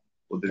মাসিকে,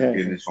 ওদেরকে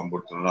হ্যাঁ। এনে হ্যাঁ।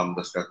 সম্বর্ধনা,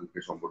 রামদাস কাকুকে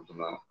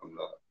সম্বর্ধনা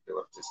আমরা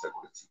দেওয়ার চেষ্টা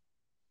করেছি।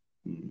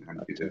 আচ্ছা।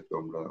 আন্টিদেরকে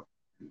আমরা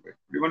invite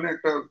করি। মানে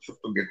একটা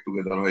ছোট্ট গেট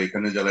টুগেদার হয়।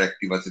 এখানে যারা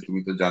অ্যাক্টিভ আছে তুমি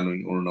তো জানোই,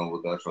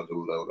 অরুণবদা,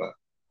 সজলদা, ওরা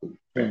খুব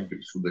হ্যাঁ। অ্যাক্টিভ,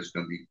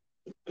 সুদেশনা দি,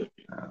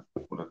 আহ,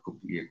 ওরা খুব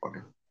ইয়ে করে।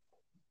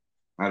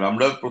 আর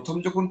আমরা প্রথম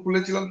যখন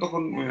খুলেছিলাম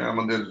তখন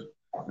আমাদের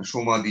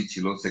সমাধি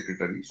ছিল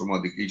সেক্রেটারি,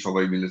 সমাধিকেই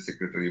সবাই মিলে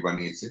সেক্রেটারি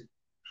বানিয়েছে।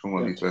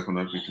 সমাধি তো আচ্ছা। এখন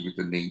আর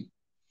পৃথিবীতে নেই।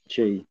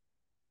 সেই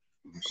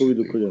খুবই সেটাই খুব,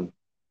 দুঃখজনক।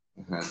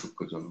 হ্যাঁ,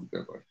 দুঃখজনক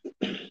ব্যাপার।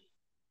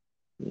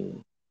 হুম।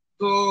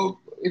 তো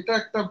এটা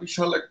একটা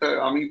বিশাল একটা,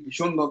 আমি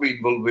ভীষণ ভাবে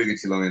ইনভলভ হয়ে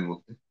গেছিলাম এর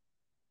মধ্যে।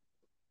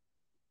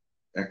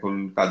 এখন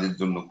কাজের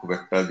জন্য খুব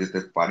একটা যেতে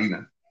পারি না,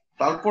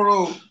 তারপরও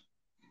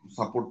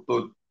সাপোর্ট তো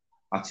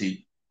আছেই।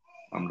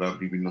 আমরা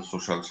বিভিন্ন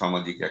সোশ্যাল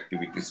সামাজিক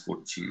অ্যাক্টিভিটিস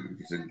করছি,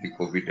 রিসেন্টলি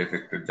কোভিড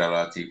এফেক্টেড যারা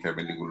আছে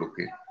ফ্যামিলি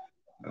গুলোকে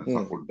হুম।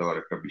 সাপোর্ট দেওয়ার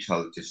একটা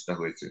বিশাল চেষ্টা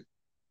হয়েছে,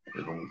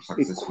 এবং এ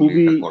সাকসেসফুলি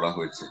খুবই এটা করা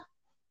হয়েছে।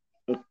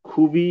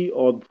 খুবই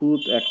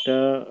অদ্ভুত একটা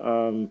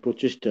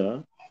প্রচেষ্টা,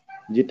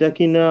 যেটা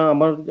কিনা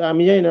আমার,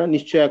 আমি জানি না,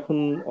 নিশ্চয় এখন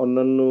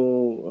অন্যান্য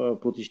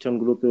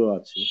প্রতিষ্ঠানগুলোতেও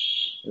আছে,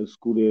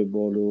 স্কুলে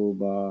বলো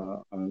বা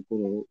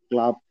কোনো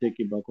ক্লাব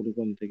থেকে বা কোনো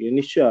কোন থেকে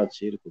নিশ্চয়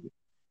আছে এরকম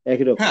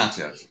একই হ্যাঁ, রকম।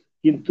 আছে আছে।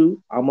 কিন্তু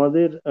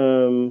আমাদের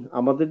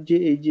আমাদের যে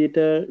এই যে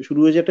এটা শুরু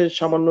হয়েছে, একটা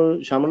সামান্য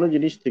সামান্য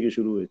জিনিস থেকে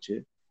শুরু হয়েছে,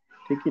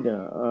 ঠিক কি না?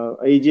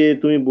 এই যে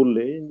তুমি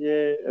বললে যে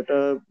এটা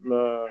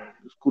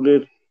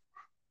স্কুলের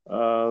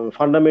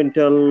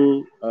ফান্ডামেন্টাল,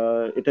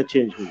 এটা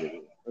চেঞ্জ হয়ে যাবে,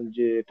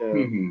 যে এটা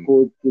হুম হুম কো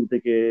স্কুল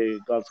থেকে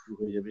গার্লস স্কুল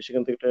হয়ে যাবে,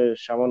 সেখান থেকে একটা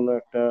সামান্য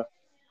একটা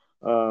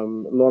আম,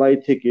 লড়াই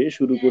থেকে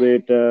শুরু করে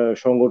এটা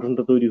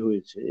সংগঠনটা তৈরি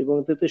হয়েছে, এবং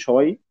এতে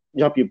সবাই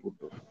ঝাঁপিয়ে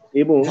পড়লো।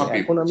 এবং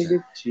ঝাঁপিয়ে এখন আমি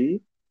পড়েছে।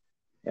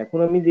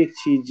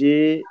 দেখছি, যে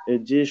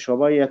যে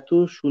সবাই এত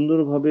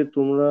সুন্দরভাবে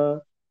তোমরা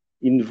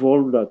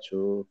ইনভলভড আছো।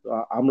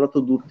 আমরা তো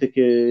দূর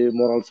থেকে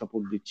মরাল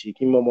সাপোর্ট দিচ্ছি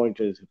কিংবা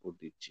মনিটারি সাপোর্ট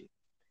দিচ্ছি,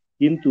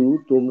 কিন্তু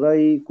তোমরা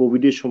এই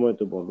কোভিড এর সময়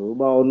তো বলো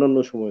বা অন্যান্য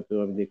সময় তো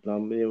আমি দেখলাম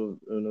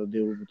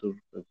দেহবুতোর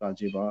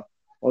কাজে বা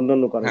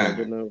অন্যান্য কারণে হ্যাঁ হ্যাঁ।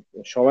 যেন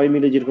সবাই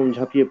মিলে যেরকম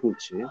ঝাঁপিয়ে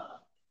পড়ছে,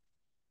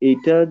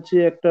 এইটা যে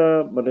একটা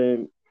মানে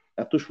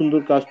এত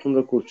সুন্দর কাজ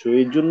তোমরা করছো,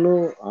 এর জন্য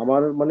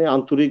আমার মানে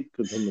আন্তরিক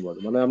ধন্যবাদ।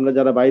 মানে আমরা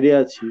যারা বাইরে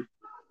আছি,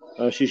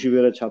 শিশু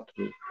বিহারের ছাত্র,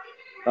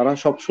 তারা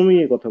সবসময়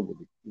এই কথা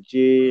বলি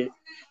যে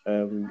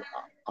আম,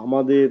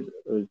 আমাদের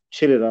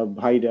ছেলেরা,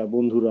 ভাইরা,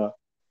 বন্ধুরা,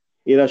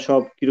 এরা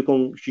সব কিরকম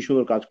কি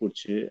সুন্দর কাজ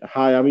করছে।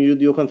 হ্যাঁ, আমি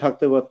যদি ওখানে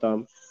থাকতে পারতাম,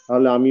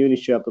 তাহলে আমিও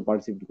নিশ্চয়ই এত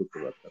পার্টিসিপেট করতে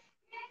পারতাম।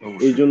 এই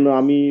অবশ্যই। জন্য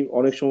আমি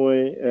অনেক সময়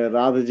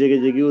রাত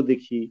জেগে জেগেও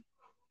দেখি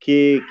কে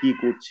কি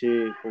করছে,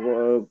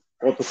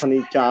 কতখানি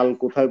চাল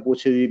কোথায়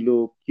পৌঁছে দিল,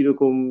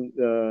 কিরকম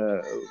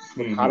হুম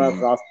হুম খারাপ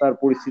রাস্তার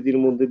পরিস্থিতির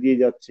মধ্যে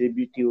দিয়ে যাচ্ছে,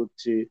 বৃষ্টি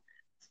হচ্ছে,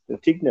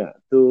 ঠিক না?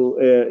 তো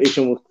এই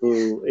সমস্ত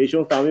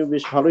আমি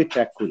বেশ ভালোই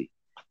ট্র্যাক করি।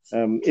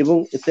 এবং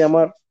এতে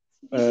আমার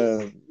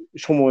আহ,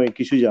 সময়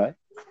কিছু যায়,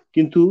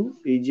 কিন্তু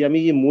এই যে আমি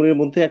যে মনের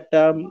মধ্যে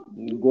একটা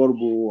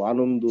গর্ব,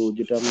 আনন্দ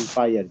যেটা আমি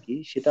পাই আর কি,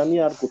 সেটা আমি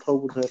আর কোথাও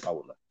বোধহয়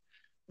পাবো না।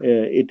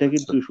 এটা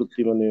কিন্তু সত্যি।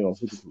 সত্যি মানে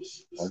অভূতপূর্ব,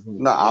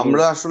 অভূতপূর্ব না, মানে।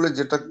 আমরা আসলে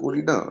যেটা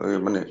করি না,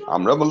 মানে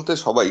আমরা বলতে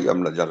সবাই,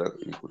 আমরা যারা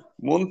ই করি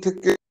মন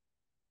থেকে,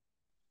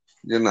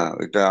 যে না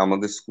এটা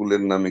আমাদের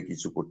স্কুলের নামে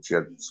কিছু করছি।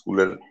 আর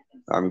স্কুলের,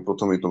 আমি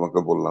প্রথমেই তোমাকে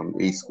বললাম,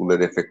 এই স্কুলের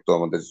এফেক্ট তো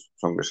আমাদের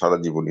সঙ্গে সারা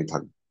জীবনই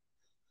থাকবে।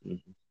 হুম।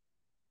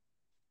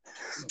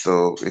 তো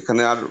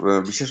এখানে আর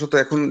বিশেষত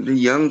এখন যে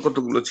ইয়াং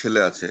কতগুলো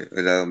ছেলে আছে,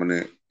 এরা মানে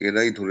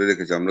এরাই ধরে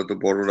রেখেছে। আমরা তো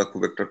বড়রা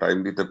খুব একটা টাইম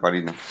দিতে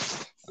পারি না।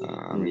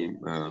 আমি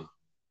হুম।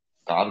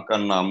 কার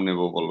কার নাম নেব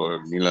বলো,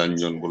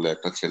 নীলাঞ্জন বলে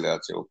একটা ছেলে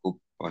আছে, ও খুব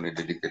মানে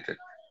ডেডিকেটেড।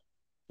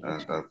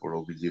 আচ্ছা। তারপর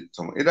অভিজিৎ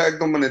এরা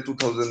একদম মানে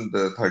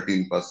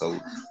 2013 পাস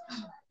আউট।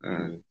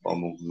 হুম।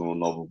 অমগ্ন,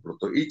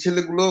 নবব্রত, এই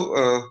ছেলেগুলো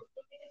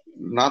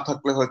না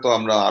থাকলে হয়তো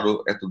আমরা আরো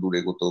এত দূর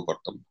এগোতেও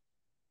পারতাম না।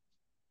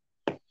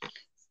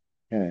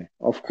 হ্যাঁ,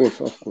 অফকোর্স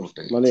অফকোর্স,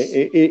 ওটাই। মানে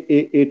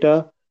এটা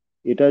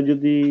এটা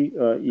যদি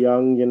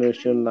ইয়াং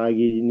জেনারেশন না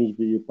গিয়ে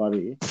নিতে যে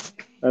পারে,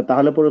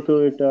 তাহলে পরে তো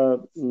এটা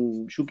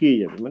শুকিয়ে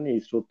যাবে, মানে এই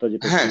স্রোতটা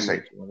যেটা হ্যাঁ, শুরু সেই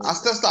হয়েছে, মানে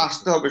আস্তে আস্তে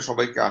আসতে হবে,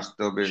 সবাইকে আসতে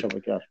হবে,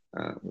 সবাইকে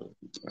আহ, হুম,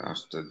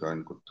 আসতে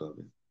জয়েন করতে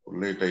হবে,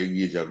 করলে এটা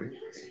এগিয়ে যাবে।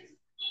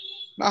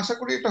 না, আশা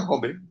করি এটা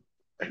হবে।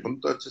 এখন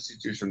তো আছে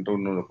সিচুয়েশনটা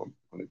অন্যরকম,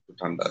 একটু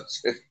ঠান্ডা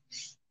আছে।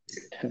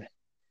 হ্যাঁ,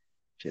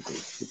 সেটাই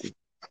সেটাই।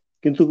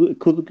 কিন্তু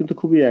কিন্তু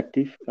খুবই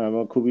অ্যাক্টিভ,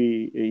 আমার খুবই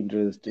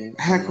ইন্টারেস্টিং,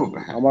 হ্যাঁ, খুব,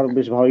 হ্যাঁ, আমার হ্যাঁ।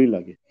 বেশ ভালোই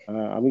লাগে।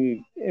 আমি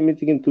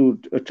এমনিতে কিন্তু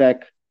ট্র্যাক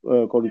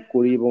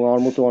করি, এবং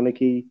আমার মতো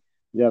অনেকেই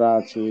যারা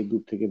আছে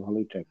দূর থেকে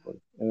ভালোই ট্র্যাক করে।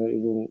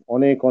 এবং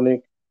অনেক অনেক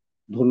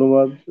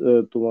ধন্যবাদ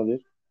তোমাদের,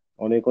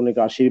 অনেক অনেক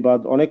আশীর্বাদ,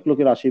 অনেক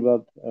লোকের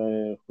আশীর্বাদ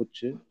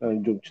হচ্ছে,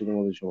 জুটছে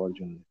তোমাদের সবার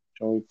জন্য,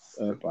 সবাই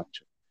পাচ্ছ।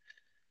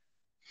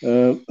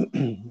 আহ,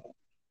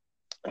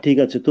 ঠিক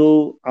আছে, তো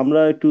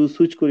আমরা একটু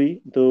সুইচ করি।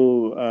 তো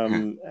আম,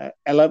 হ্যাঁ,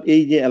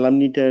 এই যে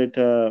অ্যালামনিটা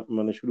এটা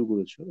মানে শুরু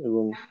করেছো,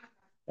 এবং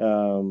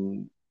আম,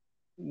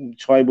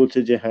 সবাই বলছে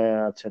যে হ্যাঁ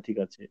আচ্ছা ঠিক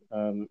আছে,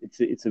 it's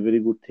it's a very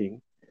good thing.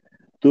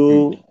 তো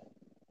হুম,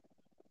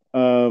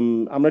 আম,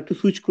 আমরা একটু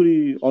সুইচ করি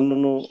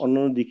অন্যান্য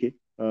অন্যান্য দিকে,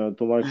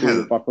 তোমার একটু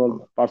হ্যাঁ, পার্সোনাল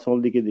পার্সোনাল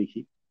দিকে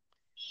দেখি।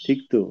 ঠিক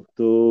তো।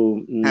 তো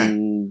হ্যাঁ,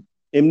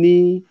 এমনি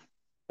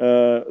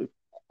আহ,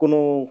 কোনো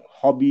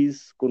হবিস,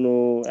 কোনো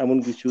এমন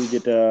কিছু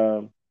যেটা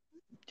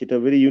যেটা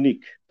ভেরি ইউনিক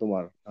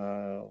তোমার,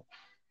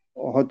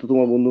 হয়তো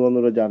তোমার বন্ধু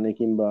বান্ধবরা জানে,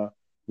 কিংবা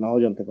নাও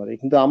জানতে পারে,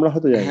 কিন্তু আমরা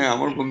হয়তো জানি হ্যাঁ, না।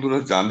 আমার বন্ধুরা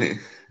জানে।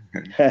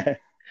 হ্যাঁ,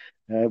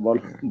 হ্যাঁ,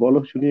 বলো বলো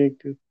শুনি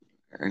একটু।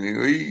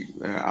 ওই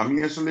আমি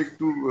আসলে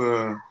একটু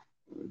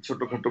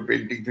ছোটখাটো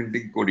পেন্টিং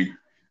ফেন্টিং করি।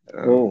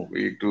 ও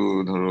ওই একটু,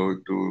 ধরো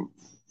একটু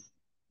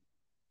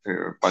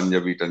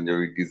পাঞ্জাবি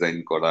টাঞ্জাবি ডিজাইন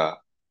করা,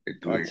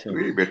 একটু আচ্ছা একটু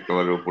এই বেড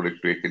কভারের উপর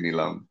একটু এঁকে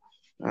নিলাম,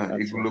 আচ্ছা।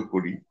 এগুলো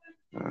করি।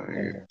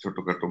 এই হ্যাঁ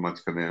ছোটখাটো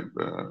মাঝখানে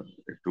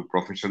একটু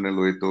প্রফেশনাল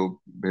ওয়ে তো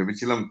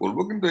ভেবেছিলাম করব,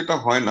 কিন্তু এটা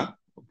হয় না।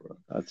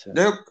 আচ্ছা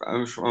যাই হোক,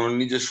 আমার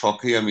নিজের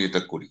শখেই আমি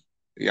এটা করি।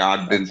 এই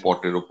আর্ট দেন আচ্ছা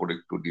পটের ওপর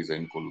একটু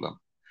ডিজাইন করলাম,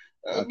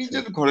 আচ্ছা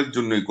নিজের ঘরের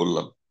জন্যই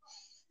করলাম।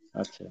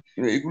 আচ্ছা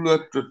এগুলো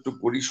একটু একটু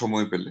করি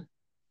সময় পেলে,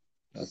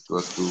 একটু আচ্ছা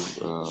একটু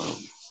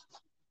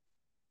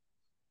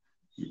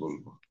কি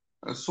বলবো,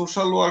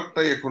 সোশ্যাল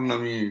ওয়ার্কটাই এখন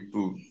আমি একটু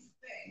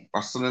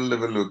পার্সোনাল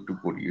লেভেলেও একটু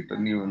করি, এটা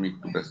নিয়েও আমি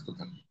একটু ব্যস্ত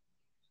থাকি।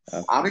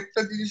 আচ্ছা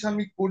আরেকটা জিনিস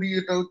আমি করি,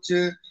 এটা হচ্ছে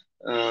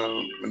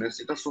মানে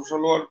সেটা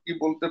সোশ্যাল ওয়ার্কই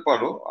বলতে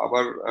পারো,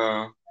 আবার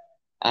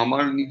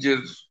আমার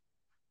নিজের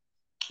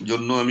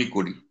জন্য আমি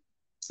করি,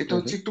 এটা হুম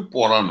হচ্ছে হুম। একটু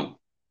পড়ানো।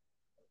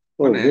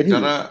 ও মানে ভেরি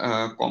যারা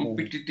গুড।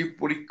 কম্পিটিটিভ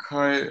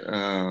পরীক্ষায়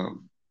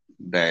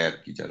দেয় আর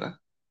কি, যারা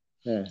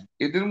হ্যাঁ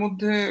এদের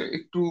মধ্যে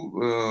একটু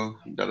আহ,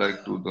 যারা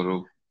একটু ধরো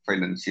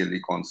ফাইন্যান্সিয়ালি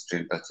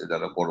কনস্ট্রেন্ট আছে,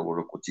 যারা বড় বড়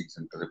কোচিং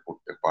সেন্টারে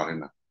পড়তে পারে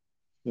না,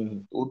 হুম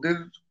হুম।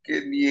 ওদেরকে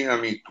নিয়ে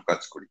আমি একটু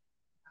কাজ করি।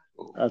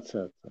 তো আচ্ছা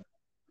আচ্ছা।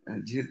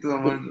 যেহেতু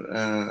তো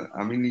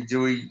আমি নিজে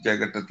ওই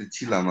জায়গাটাতে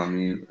ছিলাম,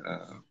 আমি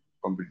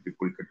কম্পিটিটিভ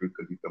পরীক্ষা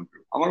টরীক্ষা দিতাম,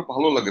 আমার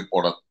ভালো লাগে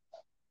পড়াতে।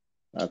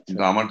 আচ্ছা।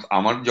 কিন্তু আমার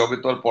আমার জবে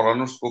তো আর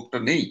পড়ানোর স্কোপটা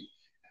নেই।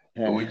 তো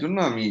হ্যাঁ ওই জন্য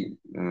আমি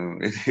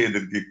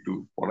এদেরকে একটু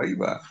পড়াই,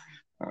 বা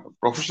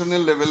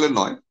প্রফেশনাল লেভেলে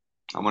নয়।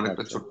 আমার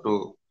একটা আচ্ছা ছোট্ট,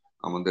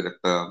 আমাদের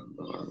একটা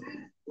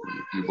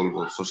কি বলবো,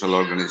 সোশ্যাল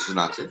অর্গানাইজেশন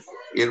আছে,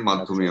 এর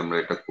মাধ্যমে আচ্ছা আমরা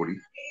এটা করি।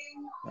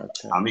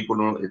 আচ্ছা। আমি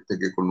কোনো এর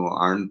থেকে কোনো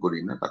আর্ন করি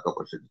না, টাকা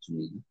পয়সা কিছু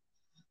নিই না।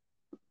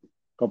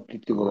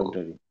 কমপ্লিটলি তো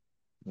ভলান্টারি।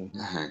 হুম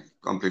হুম। হ্যাঁ,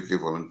 কমপ্লিটলি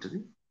ভলান্টারি।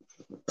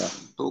 বাহ।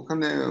 তো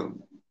ওখানে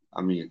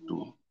আমি একটু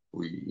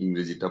ওই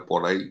ইংরেজিটা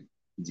পড়াই,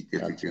 জিকে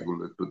ফিকে আচ্ছা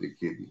গুলো একটু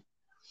দেখিয়ে দিই,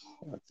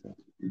 আচ্ছা।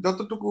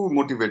 যতটুকু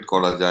মোটিভেট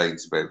করা যায়,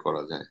 ইন্সপায়ার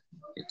করা যায়,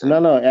 এটা না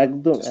আর না, কি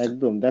একদম চেষ্টা করি।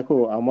 একদম, দেখো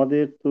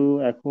আমাদের তো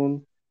এখন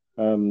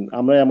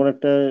আমরা এমন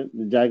একটা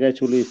জায়গায়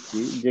চলে এসেছি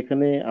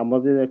যেখানে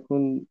আমাদের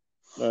এখন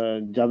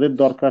যাদের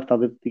দরকার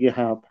তাদের দিকে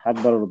হাত হাত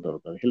বাড়ানো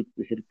দরকার,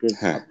 হেল্পের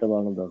হ্যাঁ, হাতটা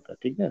বাড়ানো দরকার,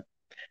 ঠিক না?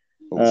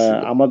 অবশ্যই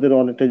দরকার। আমাদের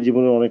অনেকটা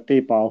জীবনে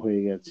অনেকটাই পাওয়া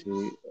হয়ে গেছে।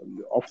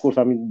 অফকোর্স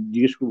আমি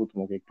জিজ্ঞেস করবো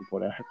তোমাকে একটু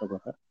পরে একটা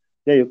কথা।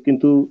 যাই হোক,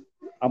 কিন্তু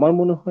আমার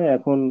মনে হয়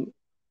এখন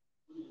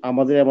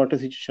আমাদের এমন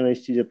একটা সিচুয়েশন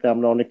এসেছি যাতে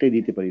আমরা অনেকটাই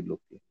দিতে পারি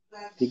লোককে,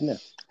 ঠিক না?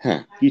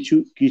 হ্যাঁ, কিছু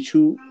কিছু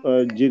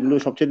যেগুলো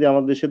সবচেয়ে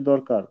আমাদের দেশের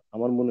দরকার,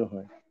 আমার মনে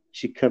হয়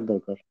শিক্ষার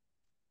দরকার,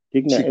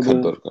 ঠিক না? এবং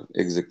শিক্ষার দরকার,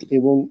 এক্স্যাক্টলি।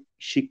 এবং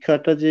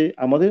শিক্ষাটা যে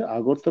আমাদের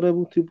আগরতলা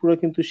এবং ত্রিপুরা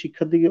কিন্তু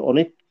শিক্ষার দিকে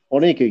অনেক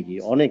অনেক এগিয়ে,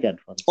 অনেক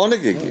অ্যাডভান্স। অনেক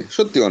হ্যাঁ, এগিয়ে,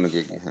 সত্যি অনেক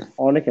এগিয়ে, হ্যাঁ।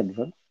 অনেক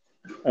অ্যাডভান্স।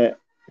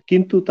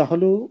 কিন্তু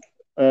তাহলেও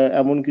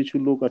এমন কিছু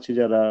লোক আছে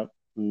যারা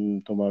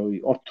তোমার ওই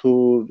অর্থ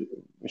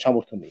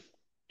সামর্থ্য নেই,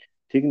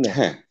 ঠিক না?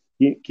 হ্যাঁ,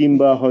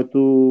 কিংবা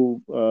হয়তো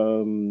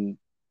আম,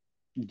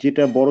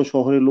 যেটা বড়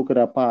শহরের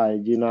লোকেরা পায়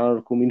যে নানা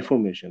রকম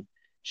ইনফরমেশন,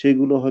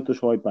 সেগুলো হয়তো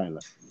সবাই পায়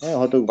না। হ্যাঁ,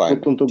 হয়তো পায় না,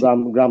 প্রত্যন্ত ঠিক। গ্রাম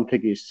গ্রাম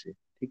থেকে এসছে,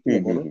 ঠিক হুম, না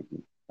হুম, বলো?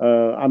 হুম,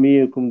 আমি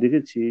এরকম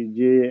দেখেছি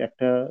যে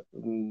একটা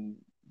উম,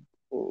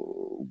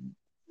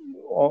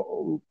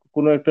 ও-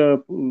 কোনো একটা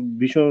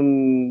ভীষণ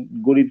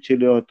গরিব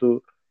ছেলে হয়তো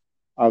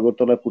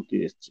আগরতলায় পড়তে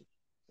এসছে,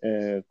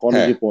 হ্যাঁ,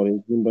 কলেজে পড়ে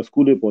কিংবা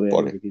স্কুলে পড়ে, আমি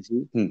পরে। দেখেছি।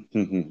 হুম,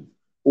 হুম, হুম।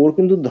 ওর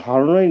কিন্তু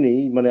ধারণাই নেই,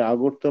 মানে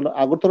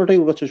আগরতলাটাই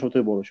ওর কাছে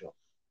সবথেকে বড় শহর,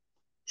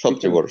 ঠিক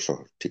সবচেয়ে না? বড়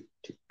শহর, ঠিক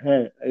ঠিক।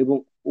 হ্যাঁ, এবং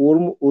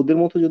ওদের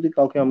মতো যদি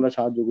কাউকে আমরা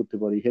সাহায্য করতে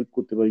পারি, হেল্প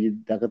করতে পারি, যে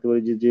দেখাতে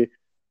পারি যে যে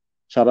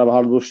সারা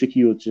ভারতবর্ষে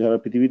কি হচ্ছে, সারা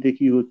পৃথিবীতে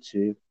কি হচ্ছে,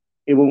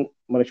 এবং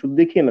মানে শুধু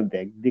দেখিয়ে না,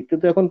 দেখতে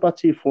তো এখন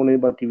পাচ্ছি ফোনে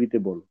বা টিভিতে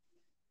বলো,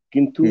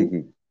 কিন্তু হুম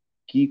হুম।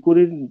 কি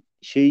করে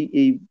সেই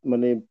এই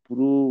মানে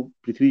পুরো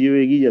পৃথিবী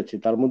যেভাবে এগিয়ে যাচ্ছে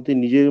তার মধ্যে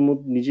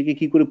নিজেকে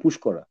কি করে পুশ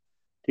করা,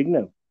 ঠিক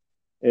না?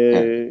 এ,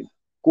 হ্যাঁ,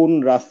 কোন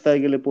রাস্তায়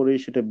গেলে পরে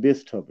সেটা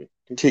বেস্ট হবে,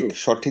 ঠিক ঠিক তো?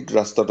 সঠিক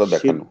রাস্তাটা সে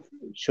দেখানো।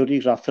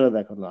 সঠিক রাস্তাটা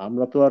দেখানো,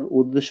 আমরা তো আর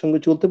ওদের সঙ্গে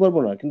চলতে পারবো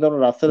না, কিন্তু আমরা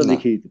রাস্তাটা না।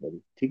 দেখিয়ে দিতে পারি,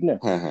 ঠিক না?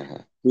 হ্যাঁ হ্যাঁ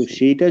হ্যাঁ। তো সেই।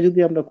 সেইটা যদি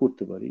আমরা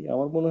করতে পারি,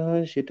 আমার মনে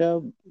হয় সেটা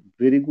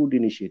ভেরি গুড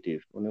ইনিশিয়েটিভ,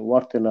 মানে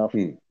worth enough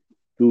hmm.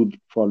 Two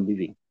for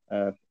living.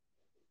 আর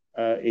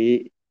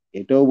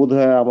এটাও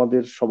বোধহয়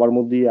আমাদের সবার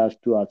মধ্যেই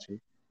আসতো আছে,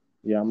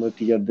 যে আমরা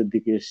টিচারদের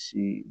দিকে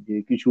এসেছি, যে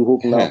কিছু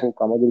হোক না হ্যাঁ হোক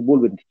আমাদের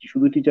বলবেন,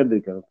 শুধু টিচারদের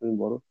কেন, তুমি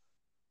বলো,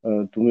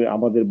 তুমি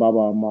আমাদের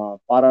বাবা মা,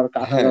 পাড়ার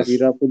কাকা হ্যাঁ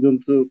কাকিরা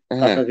পর্যন্ত,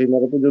 হ্যাঁ। কাকা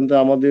কাকিমারা পর্যন্ত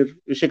আমাদের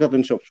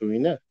শেখাতেন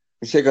সবসময়, না?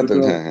 শেখাতেন,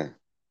 সুতরাং হ্যাঁ হ্যাঁ।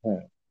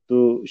 হ্যাঁ, তো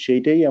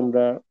সেইটাই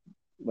আমরা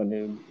মানে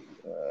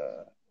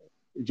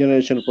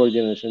জেনারেশন পর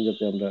জেনারেশন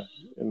যাতে আমরা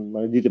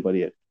মানে দিতে পারি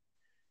আর কি।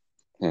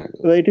 হ্যাঁ।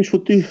 তো এটা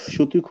সত্যি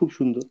সত্যি খুব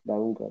সুন্দর,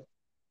 দারুণ কাজ।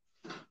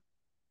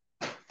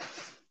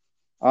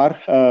 আর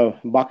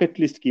বাকেট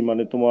লিস্ট কি,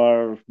 মানে তোমার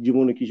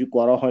জীবনে কিছু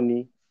করা হয়নি,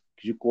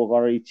 কিছু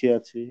করার ইচ্ছে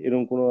আছে,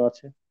 এরকম কোনো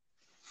আছে?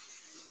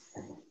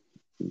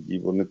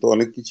 জীবনে তো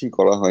অনেক কিছুই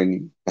করা হয়নি।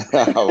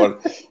 আবার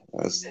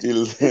স্টিল।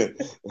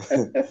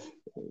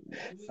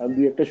 আর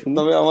দুই একটা শুনি।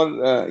 তবে আমার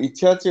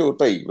ইচ্ছা আছে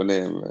ওটাই, মানে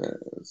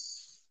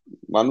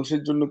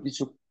মানুষের জন্য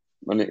কিছু,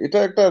 মানে এটা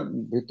একটা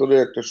ভেতরে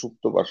একটা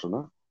সুপ্ত বাসনা,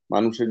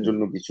 মানুষের হুম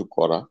জন্য কিছু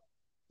করা।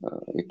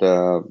 এটা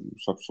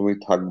সবসময়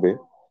থাকবে,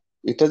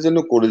 এটা যেন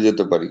করে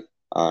যেতে পারি।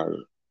 আর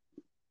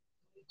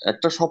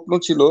একটা স্বপ্ন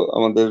ছিল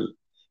আমাদের,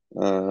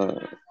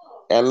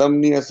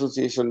 অ্যালামনি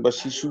অ্যাসোসিয়েশন বা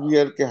শিশু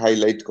বিহারকে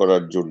হাইলাইট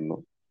করার জন্য।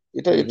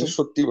 এটা হুম এটা হুম।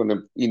 সত্যি মানে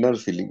ইনার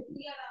ফিলিং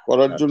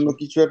করার জন্য আচ্ছা।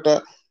 কিছু একটা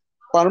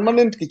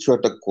পার্মানেন্ট কিছু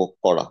একটা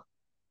করা,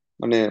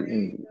 মানে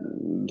হুম।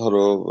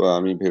 ধরো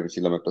আমি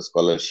ভেবেছিলাম একটা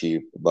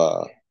স্কলারশিপ বা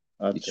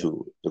আচ্ছা। কিছু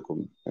এরকম,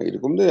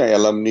 এরকম যে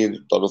অ্যালামনির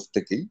তরফ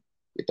থেকেই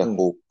এটা হুম।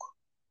 হোক,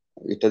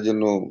 এটা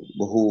যেন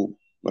বহু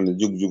মানে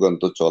যুগ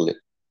যুগান্ত চলে।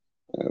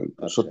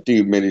 আচ্ছা। সত্যি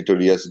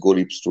মেরিটোরিয়াস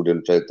গরিব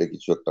স্টুডেন্টরা এতে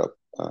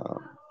আহ,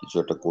 কিছু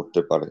একটা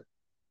করতে পারে।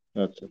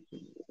 আচ্ছা।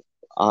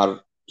 আর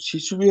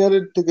শিশু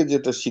বিহারের থেকে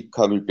যেটা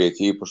শিক্ষা আমি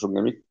পেয়েছি, এই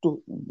প্রসঙ্গে আমি একটু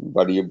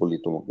বাড়িয়ে বলি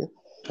তোমাকে।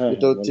 হ্যাঁ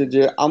এটা হ্যাঁ, হচ্ছে বলো।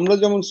 যে আমরা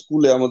যেমন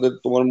স্কুলে আমাদের,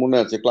 তোমার মনে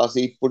আছে ক্লাস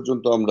 8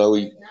 পর্যন্ত আমরা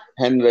ওই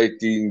হ্যান্ড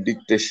রাইটিং,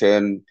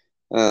 ডিকটেশন,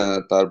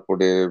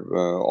 তারপরে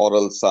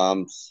অরাল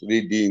সামস,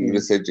 রিডিং, হুম।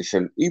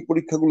 রেসাইটেশন, এই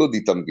পরীক্ষাগুলো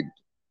দিতাম কিন্তু।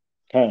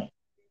 হ্যাঁ।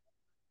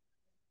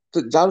 তো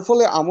যার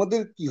ফলে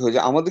আমাদের কি হয়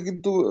যে আমাদের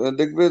কিন্তু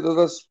দেখবে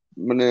দাদা,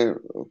 মানে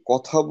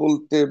কথা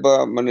বলতে বা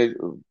মানে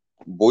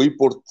বই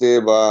পড়তে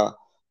বা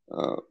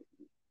আহ,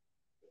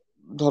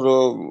 ধরো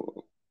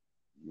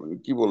মানে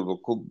কি বলবো,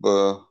 খুব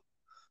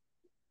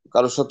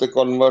কারোর সাথে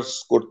কনভার্স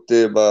করতে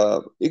বা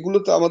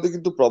এগুলোতে আমাদের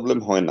কিন্তু প্রবলেম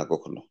হয় না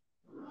কখনো।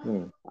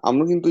 হুম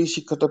আমরা কিন্তু এই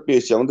শিক্ষাটা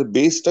পেয়েছি, আমাদের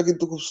বেসটা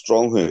কিন্তু খুব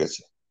স্ট্রং হয়ে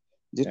গেছে,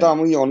 যেটা হ্যাঁ।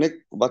 আমি অনেক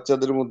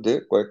বাচ্চাদের মধ্যে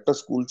কয়েকটা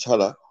স্কুল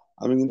ছাড়া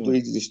আমি কিন্তু হুম।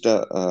 এই জিনিসটা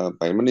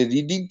পাই, মানে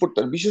রিডিং পড়তে।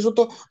 আর বিশেষত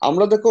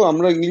আমরা দেখো,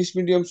 আমরা ইংলিশ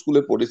মিডিয়াম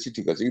স্কুলে পড়েছি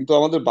ঠিক আছে, কিন্তু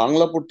আমাদের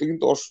বাংলা পড়তে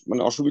কিন্তু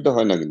মানে অসুবিধা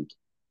হয় না কিন্তু।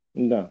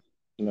 না।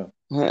 না।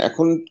 হ্যাঁ,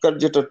 এখনকার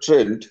যেটা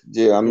ট্রেন্ড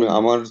যে আমি হুম।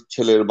 আমার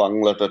ছেলের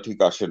বাংলাটা ঠিক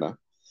আসে না,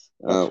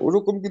 আচ্ছা।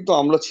 ওরকম কিন্তু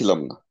আমরা ছিলাম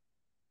না।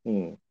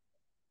 হুম।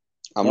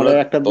 আমরা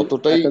মানে একটা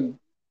ততটাই। একটা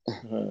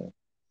হ্যাঁ,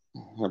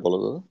 হ্যাঁ বলো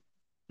দাদা।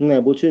 না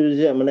বলছি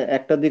যে মানে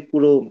একটা দিক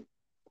পুরো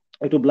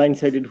একটু ব্লাইন্ড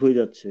সাইডেড হয়ে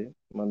যাচ্ছে,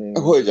 মানে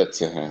হয়ে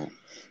যাচ্ছে, হ্যাঁ।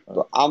 তো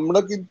আচ্ছা। আমরা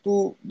কিন্তু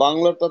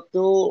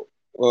বাংলাটাতেও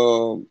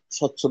আহ,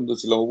 স্বচ্ছন্দ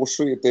ছিলাম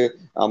অবশ্যই। এতে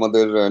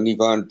আমাদের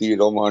নিভা আন্টি,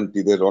 রমা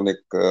আন্টিদের অনেক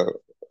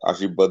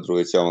আশীর্বাদ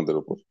রয়েছে আমাদের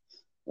উপর।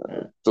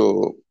 হ্যাঁ। তো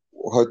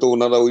হয়তো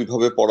ওনারা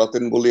ওইভাবে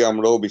পড়াতেন বলে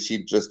আমরাও বেশি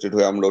ইন্টারেস্টেড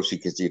হয়ে আমরাও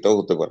শিখেছি, এটাও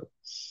হতে পারে।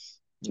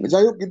 হুম।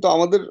 যাই হোক, কিন্তু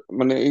আমাদের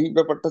মানে এই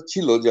ব্যাপারটা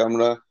ছিল যে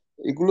আমরা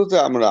এগুলোতে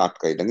আমরা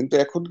আটকাই না, কিন্তু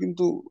এখন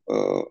কিন্তু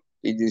আহ,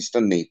 এই জিনিসটা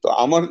নেই। তো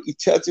আমার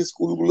ইচ্ছা আছে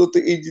স্কুলগুলোতে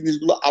এই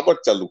জিনিসগুলো আবার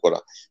চালু করা,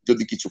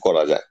 যদি কিছু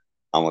করা যায়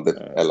আমাদের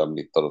হ্যাঁ,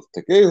 অ্যালামনির তরফ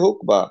থেকে হোক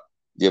বা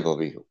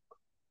যেভাবেই হোক।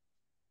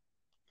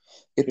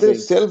 এতে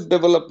সেটাই। সেলফ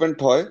ডেভেলপমেন্ট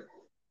হয়।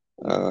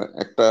 হুম।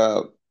 একটা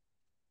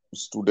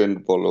স্টুডেন্ট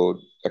বলো,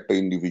 একটা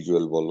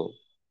ইন্ডিভিজুয়াল বলো,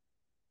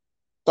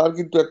 তার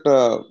কিন্তু একটা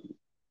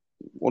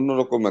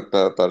অন্যরকম একটা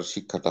তার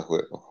শিক্ষাটা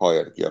হয়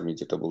আর কি, আমি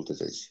যেটা বলতে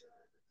চাইছি।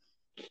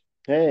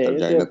 হ্যাঁ, তা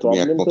জানি এটা না তুমি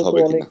একমত প্রবলেমটা তো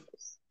হবে অনেক, কিনা।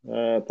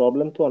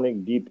 প্রবলেম তো অনেক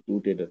ডিপ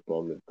রুটেড এর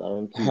প্রবলেম,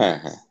 কারণ কি, হ্যাঁ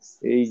হ্যাঁ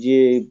এই যে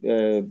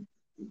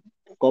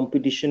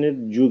কম্পিটিশনের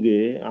যুগে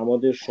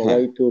আমাদের হ্যাঁ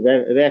সবাই তো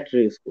র্যাট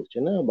রেস করছে,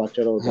 না?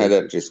 বাচ্চারাও হ্যাঁ, তাই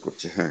র্যাট করছে। রেস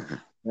করছে, হ্যাঁ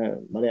হ্যাঁ। হ্যাঁ,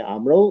 মানে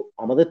আমরাও,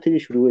 আমাদের থেকে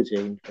শুরু হয়েছে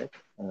ইনফ্যাক্ট,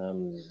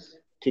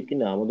 ঠিক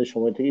কিনা, আমাদের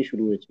সময় থেকেই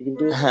শুরু হয়েছে,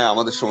 কিন্তু হ্যাঁ,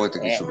 আমাদের সময়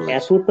থেকে শুরু হয়েছে।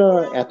 এতটা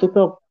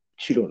এতটা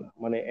ছিল না,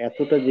 মানে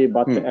এতটা যে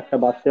বাচ্চা, হুম। একটা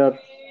বাচ্চার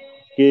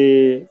কে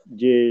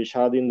যে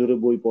সারাদিন ধরে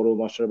বই পড়ো,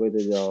 মাস্টার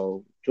বাড়িতে যাও,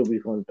 24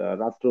 ঘন্টা,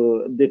 রাত্র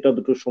 1:30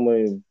 2টোর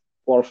সময়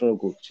পড়াশোনা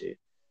করছে,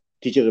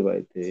 টিচারের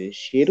বাড়িতে,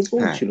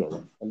 সেরকম হ্যাঁ, ছিল না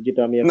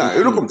যেটা আমি না এখন ফিল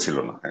এরকম করি। ছিল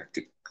না, হ্যাঁ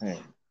ঠিক। হ্যাঁ,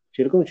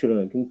 সেরকম ছিল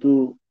না, কিন্তু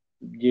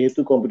যেহেতু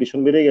কম্পিটিশন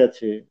বেড়ে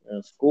গেছে,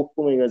 স্কোপ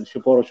কমে গেছে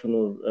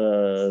পড়াশোনার,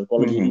 হুম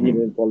কলেজে, হুম হুম।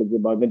 ইঞ্জিনিয়ারিং কলেজে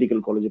বা মেডিকেল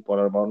কলেজে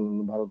পড়ার বা অন্য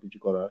ভালো কিছু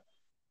করার,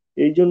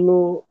 এই জন্য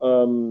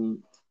আম,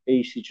 এই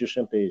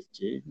সিচুয়েশনটা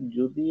এসছে।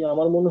 যদি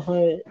আমার মনে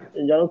হয়,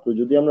 জানো তো,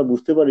 যদি আমরা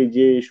বুঝতে পারি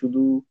যে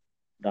শুধু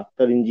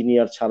ডাক্তার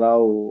ইঞ্জিনিয়ার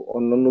ছাড়াও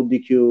অন্যান্য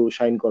দিকেও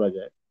শাইন করা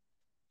যায়,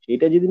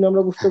 সেটা যেদিন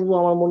আমরা বুঝতে পারবো,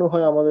 আমার মনে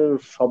হয় আমাদের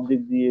সব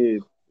দিক দিয়ে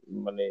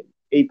মানে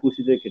এই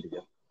পরিস্থিতিতে কেটে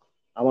যাবে,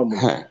 আমার মনে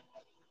হ্যাঁ হয়।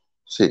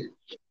 সেই।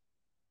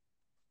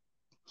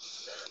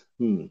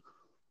 হুম,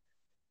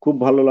 খুব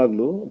ভালো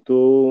লাগলো। তো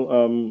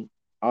আম,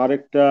 আর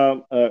একটা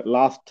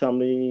লাস্ট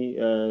আমি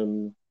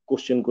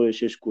কোশ্চেন করে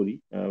শেষ করি,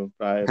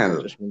 প্রায় হ্যাঁ দাদা।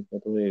 50 মিনিট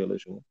মতো হয়ে গেল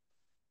সময়।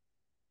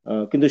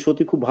 কিন্তু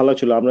সত্যি খুব ভালো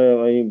ছিল, আমরা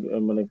এই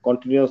মানে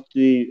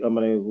কন্টিনিউয়াসলি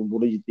মানে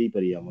বলে যেতেই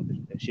পারি, আমাদের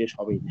শেষ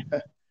হবেই না।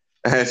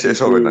 হ্যাঁ শেষ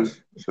কিন্তু হবে না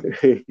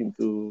সত্যি।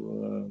 কিন্তু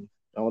আহ,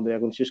 আমাদের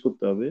এখন শেষ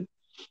করতে হবে।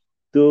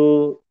 তো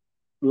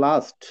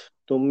লাস্ট,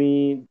 তুমি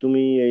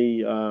তুমি এই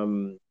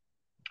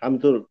আমি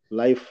তো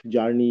লাইফ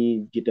জার্নি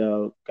যেটা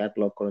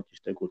ক্যাটলগ করার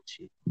চেষ্টা করছি,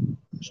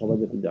 সবাই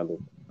যাতে জানো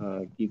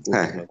কি হ্যাঁ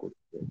করছে হ্যাঁ না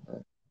করছে।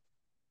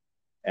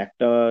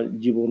 একটা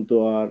জীবন তো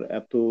আর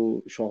এত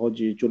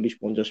সহজে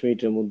 40-50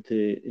 মিনিটের মধ্যে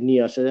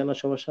নিয়ে আসা যায় না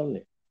সবার সামনে।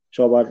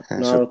 সবার হ্যাঁ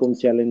নানা রকম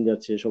সত্যি। চ্যালেঞ্জ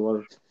আছে, সবার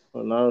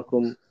নানা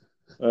রকম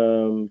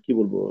কি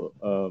বলবো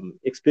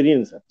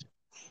এক্সপিরিয়েন্স আছে।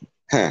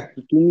 হ্যাঁ তো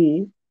তুমি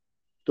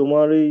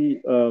তোমার এই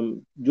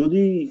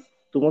যদি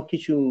তোমার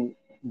কিছু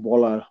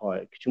বলার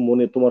হয়, কিছু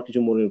মনে, তোমার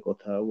কিছু মনের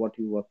কথা, what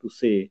you want to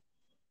say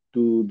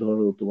two,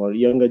 ধরো তোমার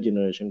ইয়াঙ্গার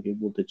জেনারেশনকে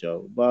বলতে চাও,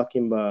 বা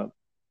কিংবা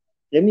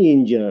এমনি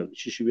ইন জেনারেল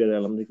শিশু বিহার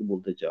আলমদেরকে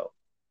বলতে চাও,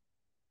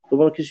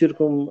 তোমার কিছু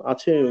এরকম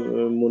আছে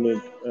মনের,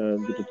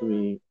 যেটা তুমি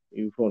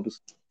you want to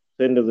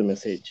send as a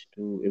message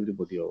to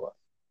everybody over?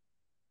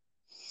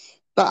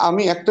 তা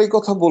আমি একটাই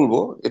কথা বলবো,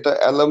 এটা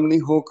অ্যালামনি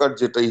হোক আর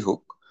যেটাই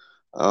হোক,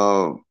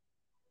 আহ,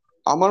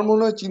 আমার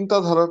মনে হয়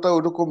চিন্তাধারাটা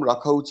ওরকম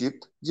রাখা উচিত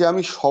যে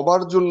আমি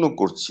সবার জন্য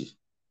করছি,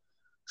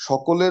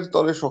 সকলের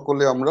তরে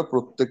সকলে আমরা,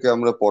 প্রত্যেকে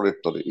আমরা পরের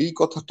তরে, এই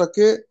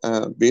কথাটাকে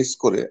বেস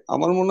করে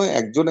আমার মনে হয়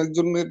একজন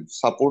একজনের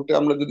সাপোর্টে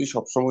আমরা যদি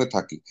সবসময়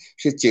থাকি,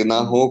 সে চেনা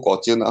হুম, হোক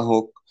অচেনা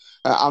হোক।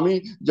 আমি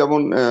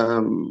যেমন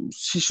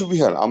শিশু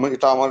বিহার, আমার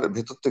এটা আমার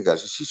ভেতর থেকে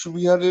আসে, শিশু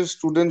বিহারের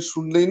স্টুডেন্ট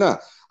শুনলেই না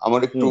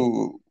আমার একটু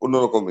হুম।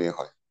 অন্যরকম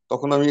হয়,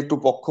 তখন আমি একটু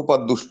পক্ষপাত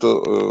দুষ্ট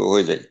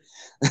হয়ে যাই।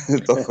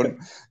 তখন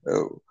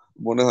আহ,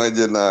 মনে হয়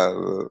যে না,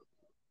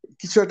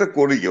 কিছু একটা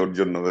করি ওর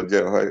জন্য যে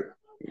হয়।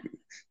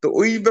 তো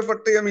ওই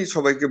ব্যাপারটাই আমি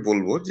সবাইকে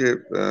বলবো যে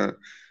আহ,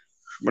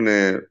 মানে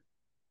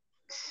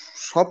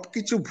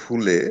সবকিছু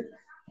ভুলে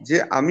যে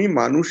আমি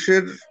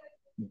মানুষের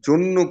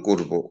জন্য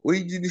করব, ওই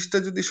জিনিসটা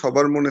যদি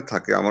সবার মনে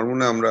থাকে, আমার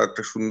মনে হয় আমরা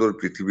একটা সুন্দর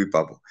পৃথিবী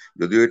পাবো।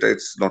 যদিও এটা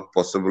ইটস নট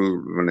পসিবল,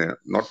 মানে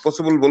নট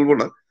পসিবল বলবো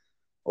না,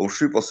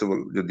 অবশ্যই পসিবল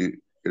যদি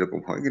এরকম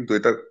হয়, কিন্তু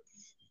এটা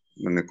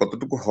মানে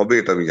কতটুকু হবে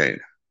এটা আমি জানি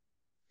না।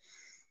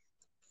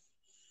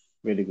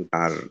 Very good.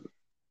 আর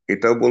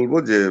এটাও বলবো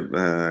যে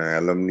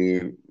অ্যালামনি,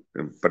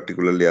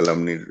 পার্টিকুলারলি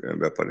অ্যালামনির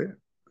ব্যাপারে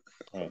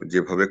হ্যাঁ,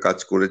 যেভাবে কাজ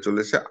করে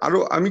চলেছে, আরো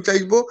আমি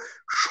চাইবো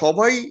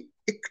সবাই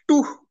একটু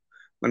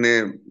মানে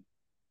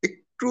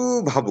একটু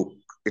ভাবুক,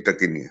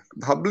 এটাকে নিয়ে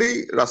ভাবলেই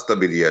রাস্তা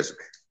বেরিয়ে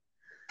আসবে।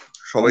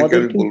 সবাইকে আমাদের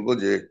আমি কিন্তু বলবো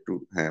যে একটু,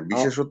 হ্যাঁ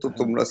বিশেষত হ্যাঁ,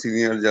 তোমরা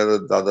সিনিয়র যারা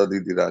দাদা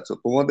দিদিরা আছো,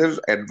 তোমাদের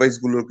অ্যাডভাইস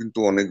গুলো কিন্তু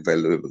অনেক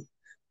ভ্যালুয়েবল।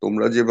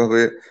 তোমরা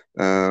যেভাবে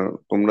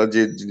তোমরা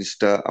যে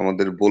জিনিসটা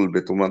আমাদের বলবে,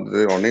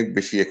 তোমাদের অনেক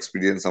বেশি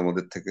এক্সপিরিয়েন্স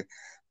আমাদের থেকে।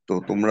 তো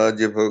তোমরা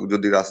যেভাবে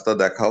যদি রাস্তা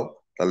দেখাও,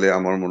 তাহলে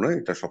আমার মনে হয়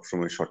এটা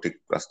সবসময় সঠিক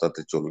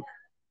রাস্তাতে চলবে।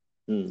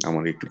 হুম।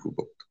 আমার এইটুকু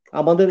বক্তব্য।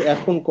 আমাদের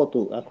এখন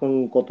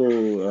কত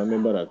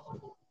মেম্বার আছে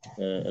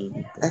LB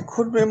তে?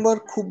 এখন মেম্বার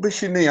খুব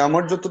বেশি নেই,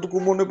 আমার যতটুকু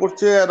মনে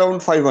পড়ছে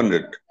অ্যারাউন্ড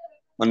 500,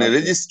 মানে আচ্ছা,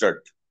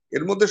 রেজিস্টার্ড।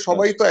 এর মধ্যে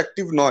সবাই আচ্ছা। তো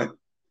অ্যাক্টিভ নয়, হুম,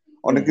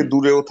 অনেকে হুম।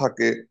 দূরেও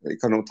থাকে,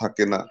 এখানেও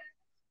থাকে না,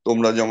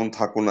 তোমরা যেমন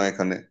থাকো না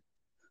এখানে।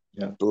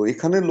 হ্যাঁ, তো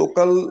এখানে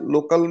লোকাল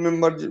লোকাল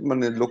মেম্বার,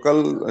 মানে লোকাল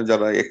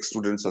যারা এক্স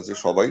স্টুডেন্টস আছে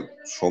সবাই,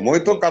 সময়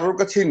তো হুম, কারোর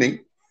কাছেই নেই,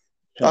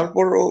 হ্যাঁ।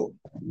 তারপরও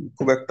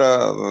খুব একটা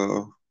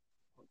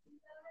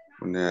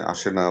মানে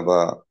আসে না বা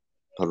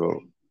ধরো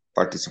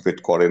পার্টিসিপেট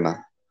করে না।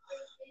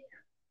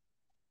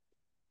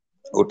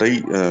 ওটাই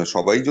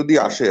সবাই যদি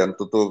হ্যাঁ, আসে,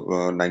 অন্তত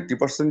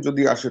 90%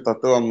 যদি আসে,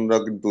 তাতেও আমরা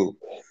কিন্তু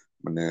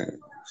মানে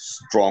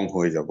স্ট্রং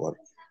হয়ে যাবো আর।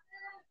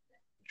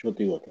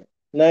 সত্যি কথা।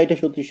 না, এটা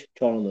সত্যি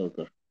ছড়ানো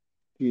দরকার,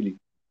 রিয়েলি।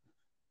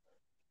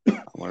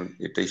 আমার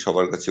এটাই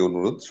সবার কাছে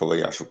অনুরোধ, সবাই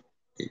আসুক।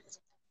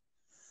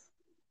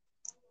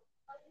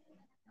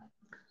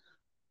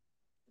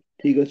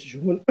 ঠিক আছে,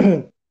 সুমন।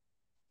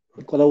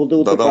 কথা বলতে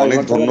বলতে দাদা প্রায় অনেক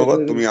ঘন্টা খানেক ধন্যবাদ,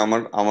 হয়ে গেল। তুমি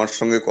আমার আমার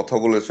সঙ্গে কথা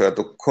বলেছো,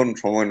 এতক্ষণ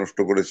সময় নষ্ট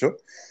করেছো,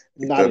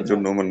 না এটার রে, না।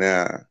 জন্য মানে এটা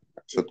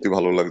সত্যি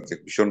ভালো লাগছে,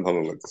 ভীষণ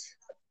ভালো লাগছে।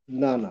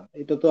 না, না,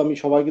 এটা তো আমি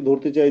সবাইকে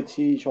ধরতে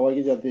চাইছি,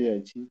 সবাইকে জানতে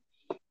চাইছি।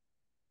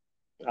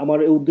 আমার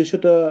এই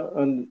উদ্দেশ্যটা,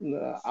 উম,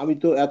 আমি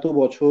তো এত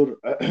বছর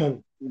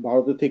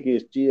ভারতে থেকে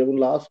এসেছি, এবং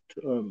লাস্ট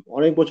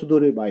অনেক বছর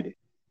ধরে বাইরে,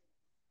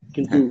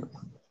 কিন্তু হ্যাঁ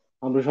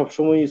আমরা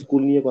সবসময়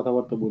স্কুল নিয়ে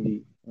কথাবার্তা বলি,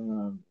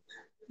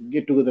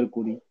 গেট টুগেদার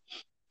করি,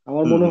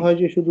 আমার হুম মনে হুম। হয়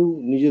যে শুধু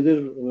নিজেদের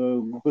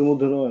গ্রুপের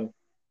মধ্যে নয়,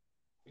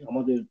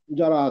 আমাদের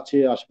যারা আছে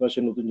আশেপাশে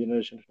নতুন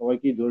জেনারেশন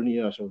সবাইকেই ধরে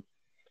নিয়ে আসা উচিত।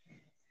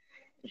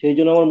 সেই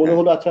জন্য আমার মনে হ্যাঁ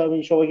হলো আচ্ছা আমি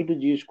সবাইকে একটু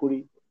জিজ্ঞেস করি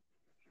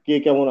কে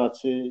কেমন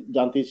আছে,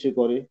 জানতে ইচ্ছে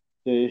করে।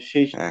 তো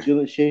সেই হ্যাঁ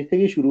সেই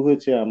থেকেই শুরু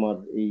হয়েছে আমার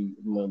এই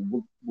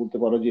বলতে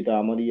পারো যেটা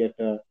আমারই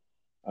একটা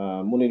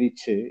মনের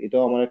ইচ্ছে,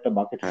 এটাও আমার একটা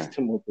বাকেট হ্যাঁ,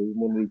 লিস্টের মতোই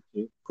মনের ইচ্ছে।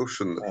 খুব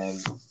সুন্দর। আহ,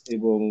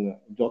 এবং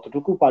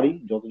যতটুকু পারি,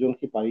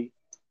 যতজনকে পারি,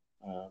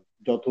 আহ,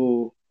 যত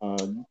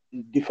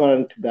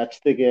ডিফারেন্ট ব্যাচ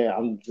থেকে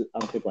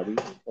আনতে পারি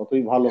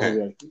ততই ভালো হ্যাঁ, হবে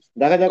আর কি।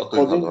 দেখা যাক ততই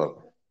কদিন ভালো হবে।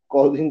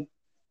 কদিন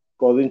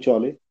কদিন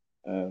চলে।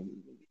 আহ,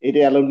 এটা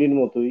অ্যালুমনির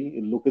মতোই,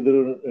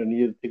 লোকেদেরও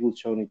নিজের থেকে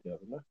উৎসাহ নিতে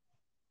হবে না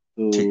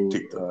তো। ঠিক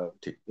ঠিক দাদা, আহ,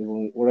 ঠিক। এবং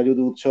ওরা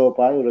যদি উৎসাহ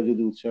পায়, ওরা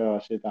যদি উৎসাহ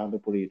আসে, তাহলে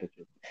পরে এটা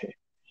চলবে।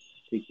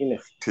 ঠিক কি না?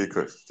 ঠিক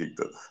আছে, ঠিক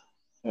দাদা।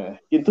 হ্যাঁ,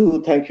 কিন্তু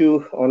থ্যাংক ইউ,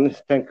 অনেক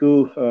থ্যাংক ইউ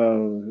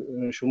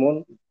সুমন।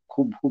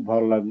 খুব খুব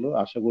ভালো লাগলো,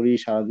 আশা করি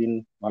সারাদিন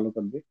ভালো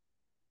কাটবে।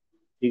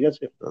 ঠিক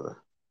আছে। দাদা,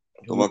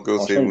 তোমাকেও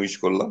সেম অসংখ্য উইশ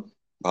করলাম।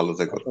 ভালো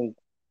থেকো।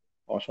 অসংখ্য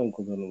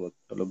অসংখ্য ধন্যবাদ।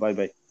 চলো, বাই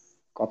বাই,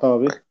 কথা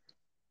হবে। বাই।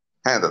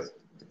 হ্যাঁ দাদা।